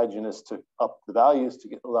these hygienists to up the values to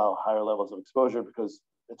allow higher levels of exposure because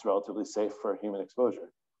it's relatively safe for human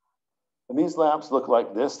exposure. And these lamps look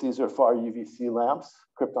like this. These are far UVC lamps,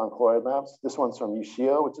 krypton chloride lamps. This one's from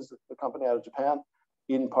Ushio, which is a company out of Japan.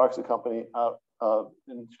 Eden Park's a company out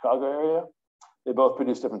in the Chicago area. They both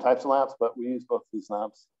produce different types of lamps, but we use both of these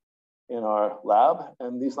lamps in our lab.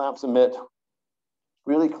 And these lamps emit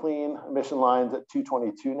really clean emission lines at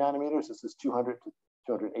 222 nanometers. This is 200 to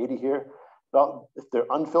 280 here. But if they're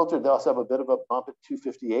unfiltered, they also have a bit of a bump at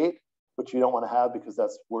 258, which you don't want to have because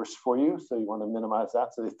that's worse for you. So you want to minimize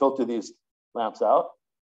that. So they filter these lamps out.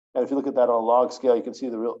 And if you look at that on a log scale, you can see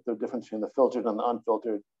the difference between the filtered and the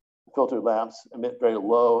unfiltered. The filtered lamps emit very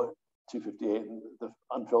low, 258, and the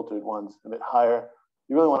unfiltered ones emit higher.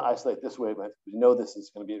 You really want to isolate this wavelength because you know this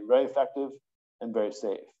is going to be very effective and very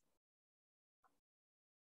safe.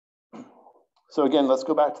 So again, let's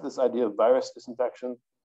go back to this idea of virus disinfection.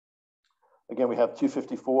 Again, we have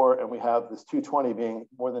 254 and we have this 220 being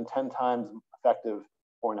more than 10 times effective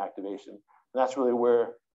for inactivation. And that's really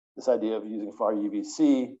where this idea of using far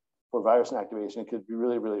UVC for virus inactivation could be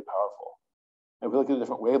really, really powerful. And if we look at the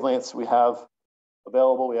different wavelengths we have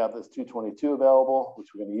available, we have this 222 available, which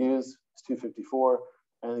we're going to use, it's 254.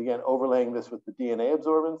 And again, overlaying this with the DNA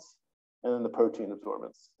absorbance, and then the protein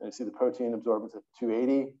absorbance. And you see the protein absorbance at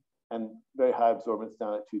 280 and very high absorbance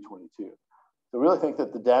down at 222. So really think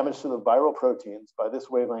that the damage to the viral proteins by this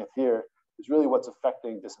wavelength here is really what's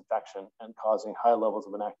affecting disinfection and causing high levels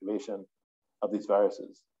of inactivation of these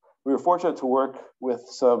viruses. We were fortunate to work with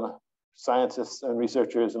some scientists and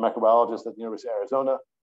researchers and microbiologists at the University of Arizona.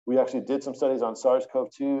 We actually did some studies on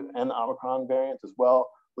SARS-CoV-2 and Omicron variants as well,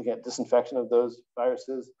 looking at disinfection of those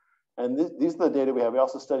viruses. And these are the data we have. We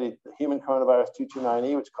also studied the human coronavirus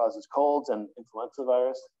 229E, which causes colds, and influenza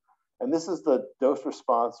virus. And this is the dose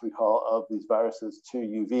response we call of these viruses to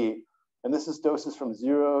UV. And this is doses from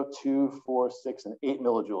 0, 2, 4, 6, and 8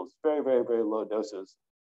 millijoules, very, very, very low doses.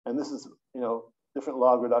 And this is, different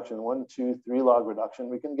log reduction, 1, 2, 3 log reduction.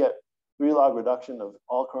 We can get 3 log reduction of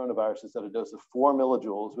all coronaviruses at a dose of 4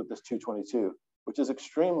 millijoules with this 222, which is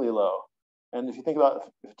extremely low. And if you think about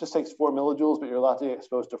if it just takes 4 millijoules, but you're allowed to get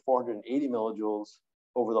exposed to 480 millijoules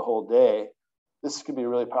over the whole day, this could be a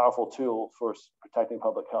really powerful tool for protecting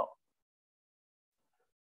public health.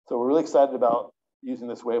 So we're really excited about using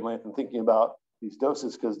this wavelength and thinking about these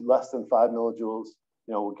doses, because less than 5 millijoules,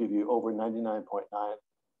 will give you over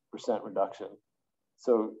 99.9% reduction.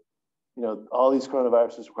 So, all these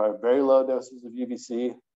coronaviruses require very low doses of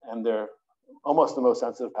UVC, and they're almost the most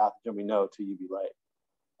sensitive pathogen we know to UV light.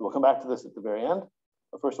 We'll come back to this at the very end.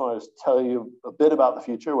 But first, I want to just tell you a bit about the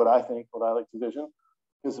future, what I like to vision,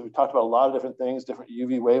 because we talked about a lot of different things, different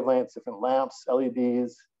UV wavelengths, different lamps,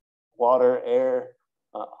 LEDs, water, air,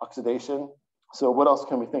 oxidation. So what else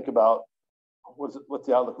can we think about? What's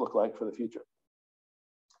the outlook look like for the future?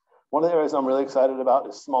 One of the areas I'm really excited about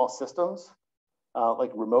is small systems,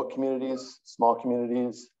 like remote communities, small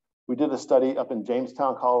communities. We did a study up in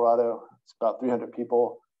Jamestown, Colorado. It's about 300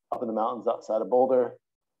 people up in the mountains outside of Boulder.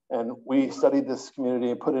 And we studied this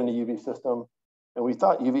community and put in a UV system. And we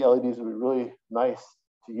thought UV LEDs would be really nice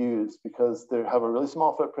to use because they have a really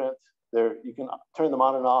small footprint. You can turn them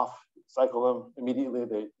on and off, cycle them immediately.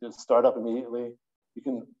 They just start up immediately. You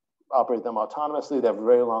can operate them autonomously. They have a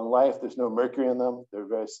very long life. There's no mercury in them.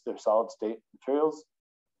 They're solid state materials.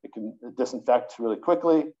 It can disinfect really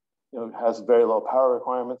quickly. It has very low power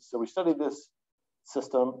requirements. So we studied this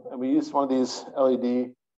system, and we used one of these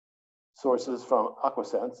LED sources from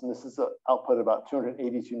Aquasense, and this is an output of about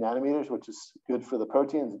 282 nanometers, which is good for the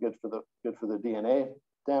proteins, good for the DNA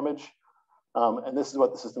damage. And this is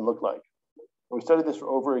what the system looked like. We studied this for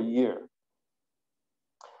over a year.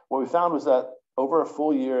 What we found was that over a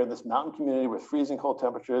full year in this mountain community with freezing cold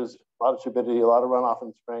temperatures, a lot of turbidity, a lot of runoff in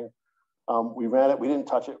the spring, we ran it. We didn't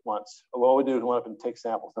touch it once. All we did was went up and take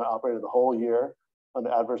samples, and it operated the whole year under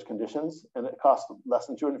adverse conditions, and it cost less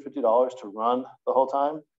than $250 to run the whole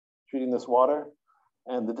time, treating this water.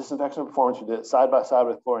 And the disinfection performance, we did it side by side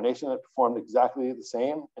with chlorination. It performed exactly the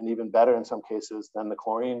same and even better in some cases than the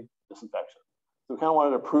chlorine disinfection. So we kind of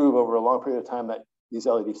wanted to prove over a long period of time that these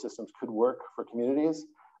LED systems could work for communities.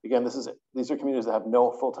 Again, these are communities that have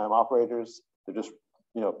no full-time operators. They're just,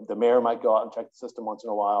 the mayor might go out and check the system once in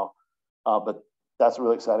a while, but that's a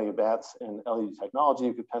really exciting advance in LED technology.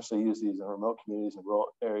 You could potentially use these in remote communities and rural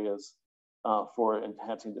areas for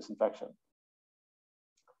enhancing disinfection.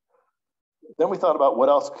 Then we thought about what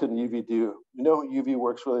else could UV do. We know UV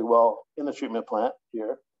works really well in the treatment plant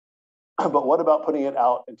here, but what about putting it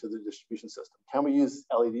out into the distribution system? Can we use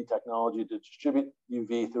LED technology to distribute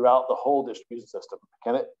UV throughout the whole distribution system?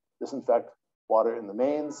 Can it disinfect water in the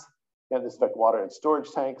mains? Can it disinfect water in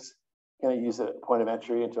storage tanks? Can it use it at point of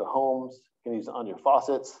entry into homes? Can you use it on your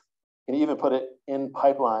faucets? Can you even put it in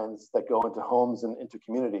pipelines that go into homes and into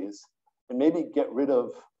communities, and maybe get rid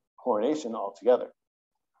of chlorination altogether?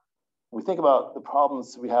 We think about the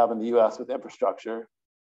problems we have in the US with infrastructure.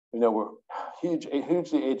 We're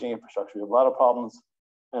hugely aging infrastructure. We have a lot of problems,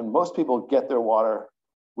 and most people get their water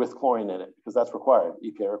with chlorine in it because that's required.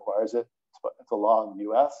 EPA requires it. It's a law in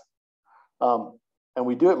the US. And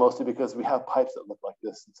we do it mostly because we have pipes that look like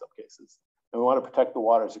this in some cases. And we want to protect the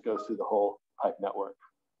water as it goes through the whole pipe network.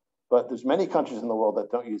 But there's many countries in the world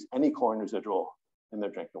that don't use any chlorine residual in their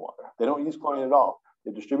drinking water. They don't use chlorine at all.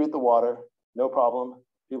 They distribute the water, no problem.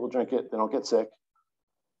 People drink it, they don't get sick.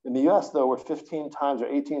 In the US, though, we're 15 times or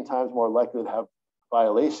 18 times more likely to have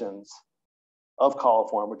violations of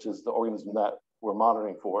coliform, which is the organism that we're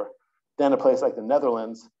monitoring for, than a place like the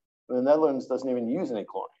Netherlands. And the Netherlands doesn't even use any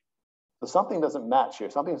chlorine. So something doesn't match here.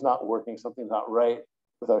 Something's not working, something's not right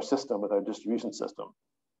with our system, with our distribution system.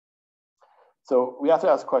 So we have to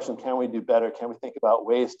ask the question, can we do better? Can we think about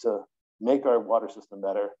ways to make our water system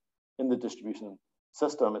better in the distribution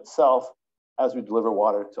system itself as we deliver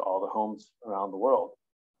water to all the homes around the world?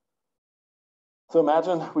 So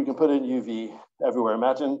imagine we can put in UV everywhere.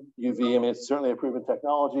 Imagine UV, it's certainly a proven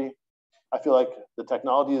technology. I feel like the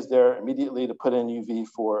technology is there immediately to put in UV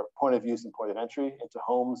for point of use and point of entry into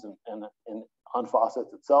homes and on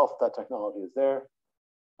faucets itself. That technology is there.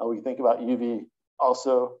 We think about UV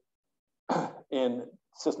also in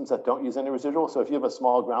systems that don't use any residual. So if you have a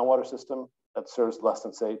small groundwater system that serves less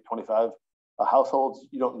than, say, 25 households,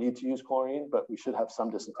 you don't need to use chlorine, but we should have some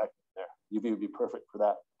disinfectant there. UV would be perfect for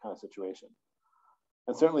that kind of situation.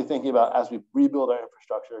 And certainly thinking about, as we rebuild our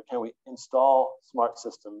infrastructure, can we install smart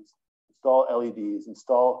systems, install LEDs,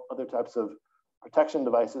 install other types of protection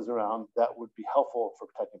devices around that would be helpful for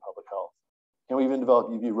protecting public health? Can we even develop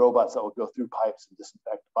UV robots that will go through pipes and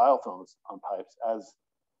disinfect biofilms on pipes as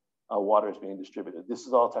water is being distributed? This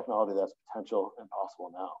is all technology that's potential and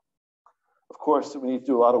possible now. Of course, we need to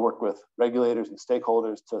do a lot of work with regulators and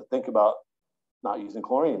stakeholders to think about not using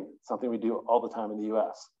chlorine. It's something we do all the time in the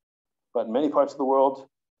US. But in many parts of the world,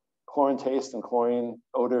 chlorine taste and chlorine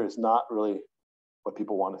odor is not really what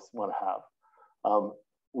people want to have.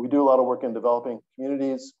 We do a lot of work in developing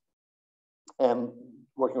communities and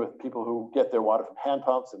working with people who get their water from hand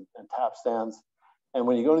pumps and tap stands. And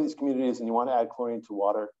when you go to these communities and you want to add chlorine to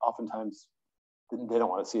water, oftentimes they don't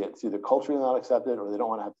want to see it. It's either culturally not accepted, or they don't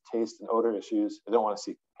want to have taste and odor issues. They don't want to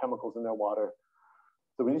see chemicals in their water.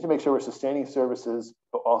 So we need to make sure we're sustaining services,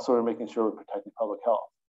 but also we're making sure we're protecting public health.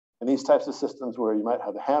 And these types of systems where you might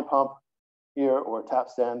have a hand pump here or a tap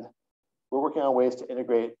stand, we're working on ways to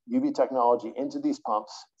integrate UV technology into these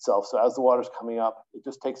pumps itself. So as the water's coming up, it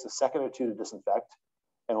just takes a second or two to disinfect,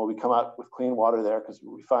 and we come out with clean water there, because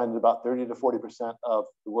we find about 30 to 40% of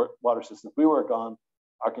the water systems we work on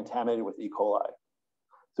are contaminated with E. coli.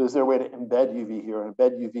 So is there a way to embed UV here and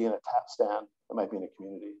embed UV in a tap stand that might be in a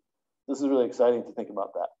community? This is really exciting to think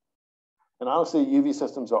about that. And honestly, UV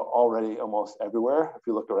systems are already almost everywhere if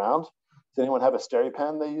you look around. Does anyone have a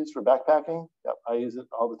SteriPen they use for backpacking? Yep, I use it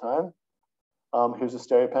all the time. Here's a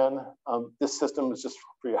SteriPen. This system is just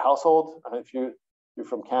for your household. If you're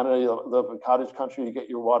from Canada, you live in cottage country, you get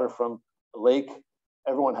your water from a lake.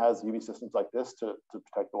 Everyone has UV systems like this to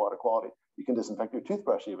protect the water quality. You can disinfect your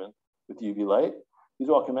toothbrush even with UV light. These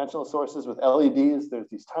are all conventional sources. With LEDs, there's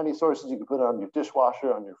these tiny sources you can put on your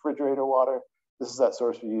dishwasher, on your refrigerator water. This is that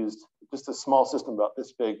source we used. Just a small system about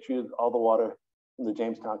this big, treated all the water from the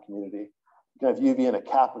Jamestown community. You can have UV in a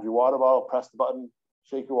cap of your water bottle, press the button,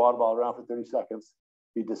 shake your water bottle around for 30 seconds,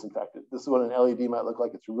 be disinfected. This is what an LED might look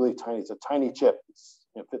like. It's really tiny. It's a tiny chip.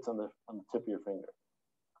 It fits on the tip of your finger.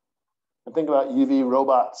 And think about UV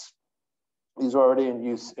robots. These are already in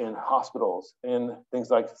use in hospitals, in things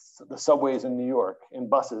like the subways in New York, in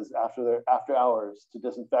buses after hours to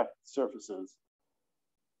disinfect surfaces.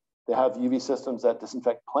 They have UV systems that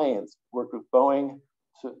disinfect planes. Worked with Boeing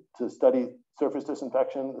to study surface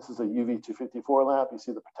disinfection. This is a UV 254 lamp. You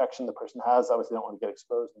see the protection the person has. Obviously, they don't want to get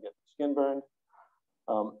exposed and get their skin burned.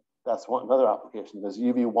 That's another application. There's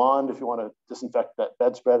UV wand if you want to disinfect that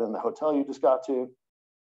bedspread in the hotel you just got to.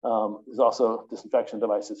 There's also disinfection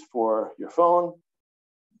devices for your phone,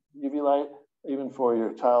 UV light, even for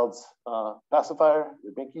your child's pacifier,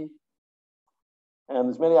 your binky. And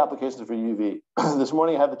there's many applications for UV. This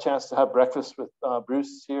morning I had the chance to have breakfast with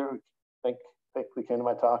Bruce here, who thankfully came to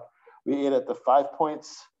my talk. We ate at the 5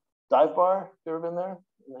 Points dive bar. You ever been there?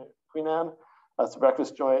 Queen Anne? That's a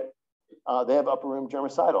breakfast joint. They have upper room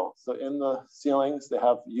germicidal. So in the ceilings, they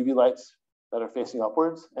have UV lights that are facing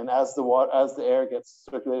upwards. And as the air gets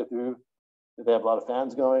circulated through, they have a lot of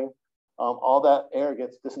fans going. All that air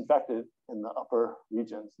gets disinfected in the upper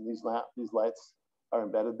regions. And these lights are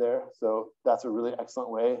embedded there. So that's a really excellent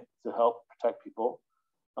way to help protect people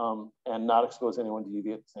and not expose anyone to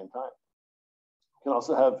UV at the same time. You can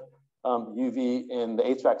also have UV in the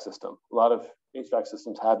HVAC system. A lot of HVAC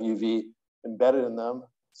systems have UV embedded in them.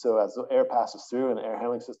 So as the air passes through and the air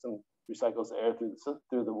handling system recycles the air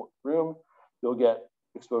through the room, you'll get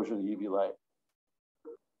exposure to UV light.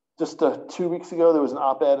 Just 2 weeks ago, there was an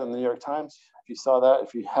op-ed in the New York Times. If you saw that,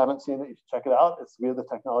 if you haven't seen it, you should check it out. We have the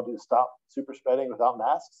technology to stop super spreading without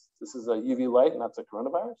masks. This is a UV light, and that's a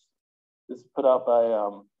coronavirus. This is put out by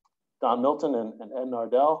Don Milton and Ed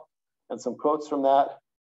Nardell. And some quotes from that.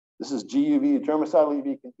 This is GUV, germicidal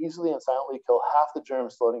UV can easily and silently kill half the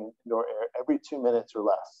germs floating in indoor air every 2 minutes or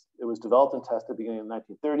less. It was developed and tested beginning in the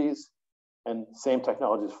 1930s, and same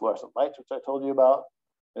technology as fluorescent lights, which I told you about,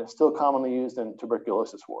 and it's still commonly used in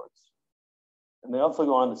tuberculosis wards. And they also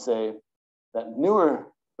go on to say that newer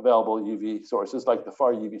available UV sources, like the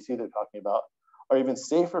far UVC they're talking about, are even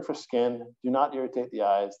safer for skin, do not irritate the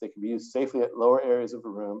eyes, they can be used safely at lower areas of a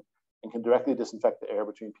room, and can directly disinfect the air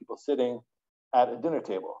between people sitting at a dinner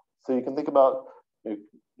table. So you can think about your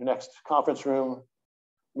next conference room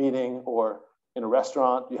meeting, or in a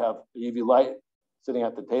restaurant, you have a UV light sitting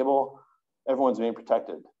at the table. everyone's being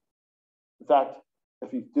protected. In fact,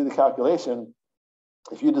 if you do the calculation,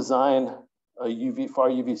 if you design a far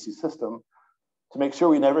UVC system to make sure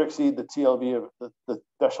we never exceed the TLV of the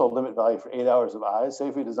threshold limit value for 8 hours of eyes, say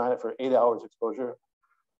if we design it for 8 hours exposure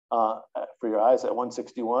for your eyes at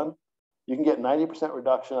 161, you can get 90%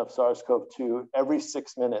 reduction of SARS-CoV-2 every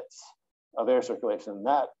 6 minutes of air circulation. And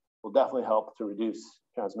that will definitely help to reduce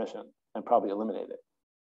transmission and probably eliminate it.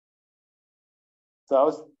 So I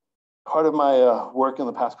was part of my work in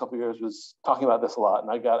the past couple of years was talking about this a lot,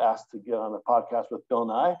 and I got asked to get on a podcast with Bill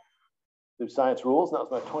Nye through Science Rules, and that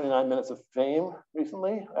was my 29 minutes of fame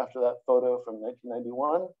recently after that photo from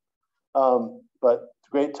 1991. But it's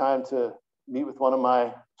a great time to meet with one of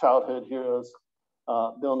my childhood heroes,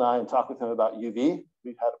 Bill Nye, and talk with him about UV.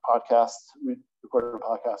 We've had a podcast, we recorded a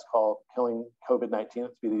podcast called Killing COVID-19 at the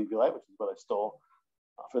Speed of UV Light, which is what I stole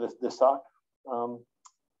for this talk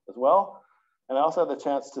as well. And I also had the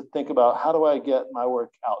chance to think about how do I get my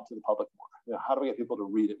work out to the public more? You know, how do we get people to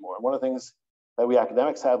read it more? And one of the things that we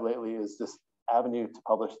academics have lately is this avenue to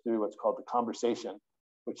publish through what's called the conversation,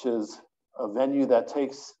 which is a venue that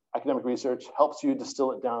takes academic research, helps you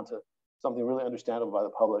distill it down to something really understandable by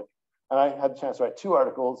the public. And I had the chance to write 2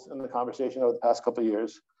 articles in the conversation over the past couple of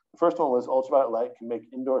years. The first one was ultraviolet light can make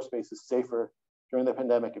indoor spaces safer during the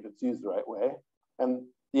pandemic if it's used the right way. And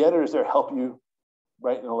the editors there help you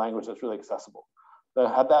write in a language that's really accessible. So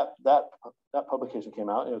I had that publication came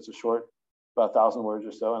out, and it's a short, about 1,000 words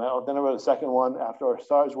or so. And then I wrote a second one after our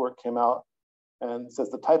SARS work came out, and it says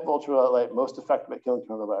the type of ultraviolet light most effective at killing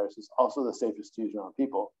coronavirus is also the safest to use around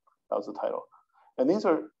people. That was the title. And these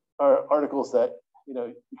are articles that, you know,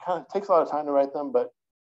 it kind of takes a lot of time to write them, but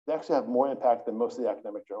they actually have more impact than most of the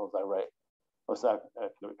academic journals I write, most of the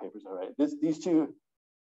academic papers I write. These 2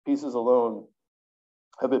 pieces alone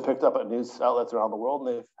have been picked up at news outlets around the world,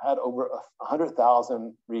 and they've had over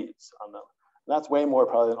 100,000 reads on them. And that's way more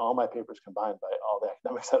probably than all my papers combined by all the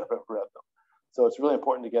academics that have ever read them. So it's really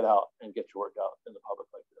important to get out and get your work out in the public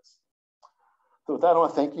like this. So with that, I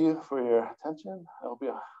want to thank you for your attention. I hope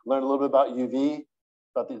you learned a little bit about UV,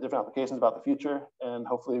 about the different applications, about the future, and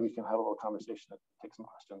hopefully we can have a little conversation and take some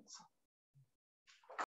questions.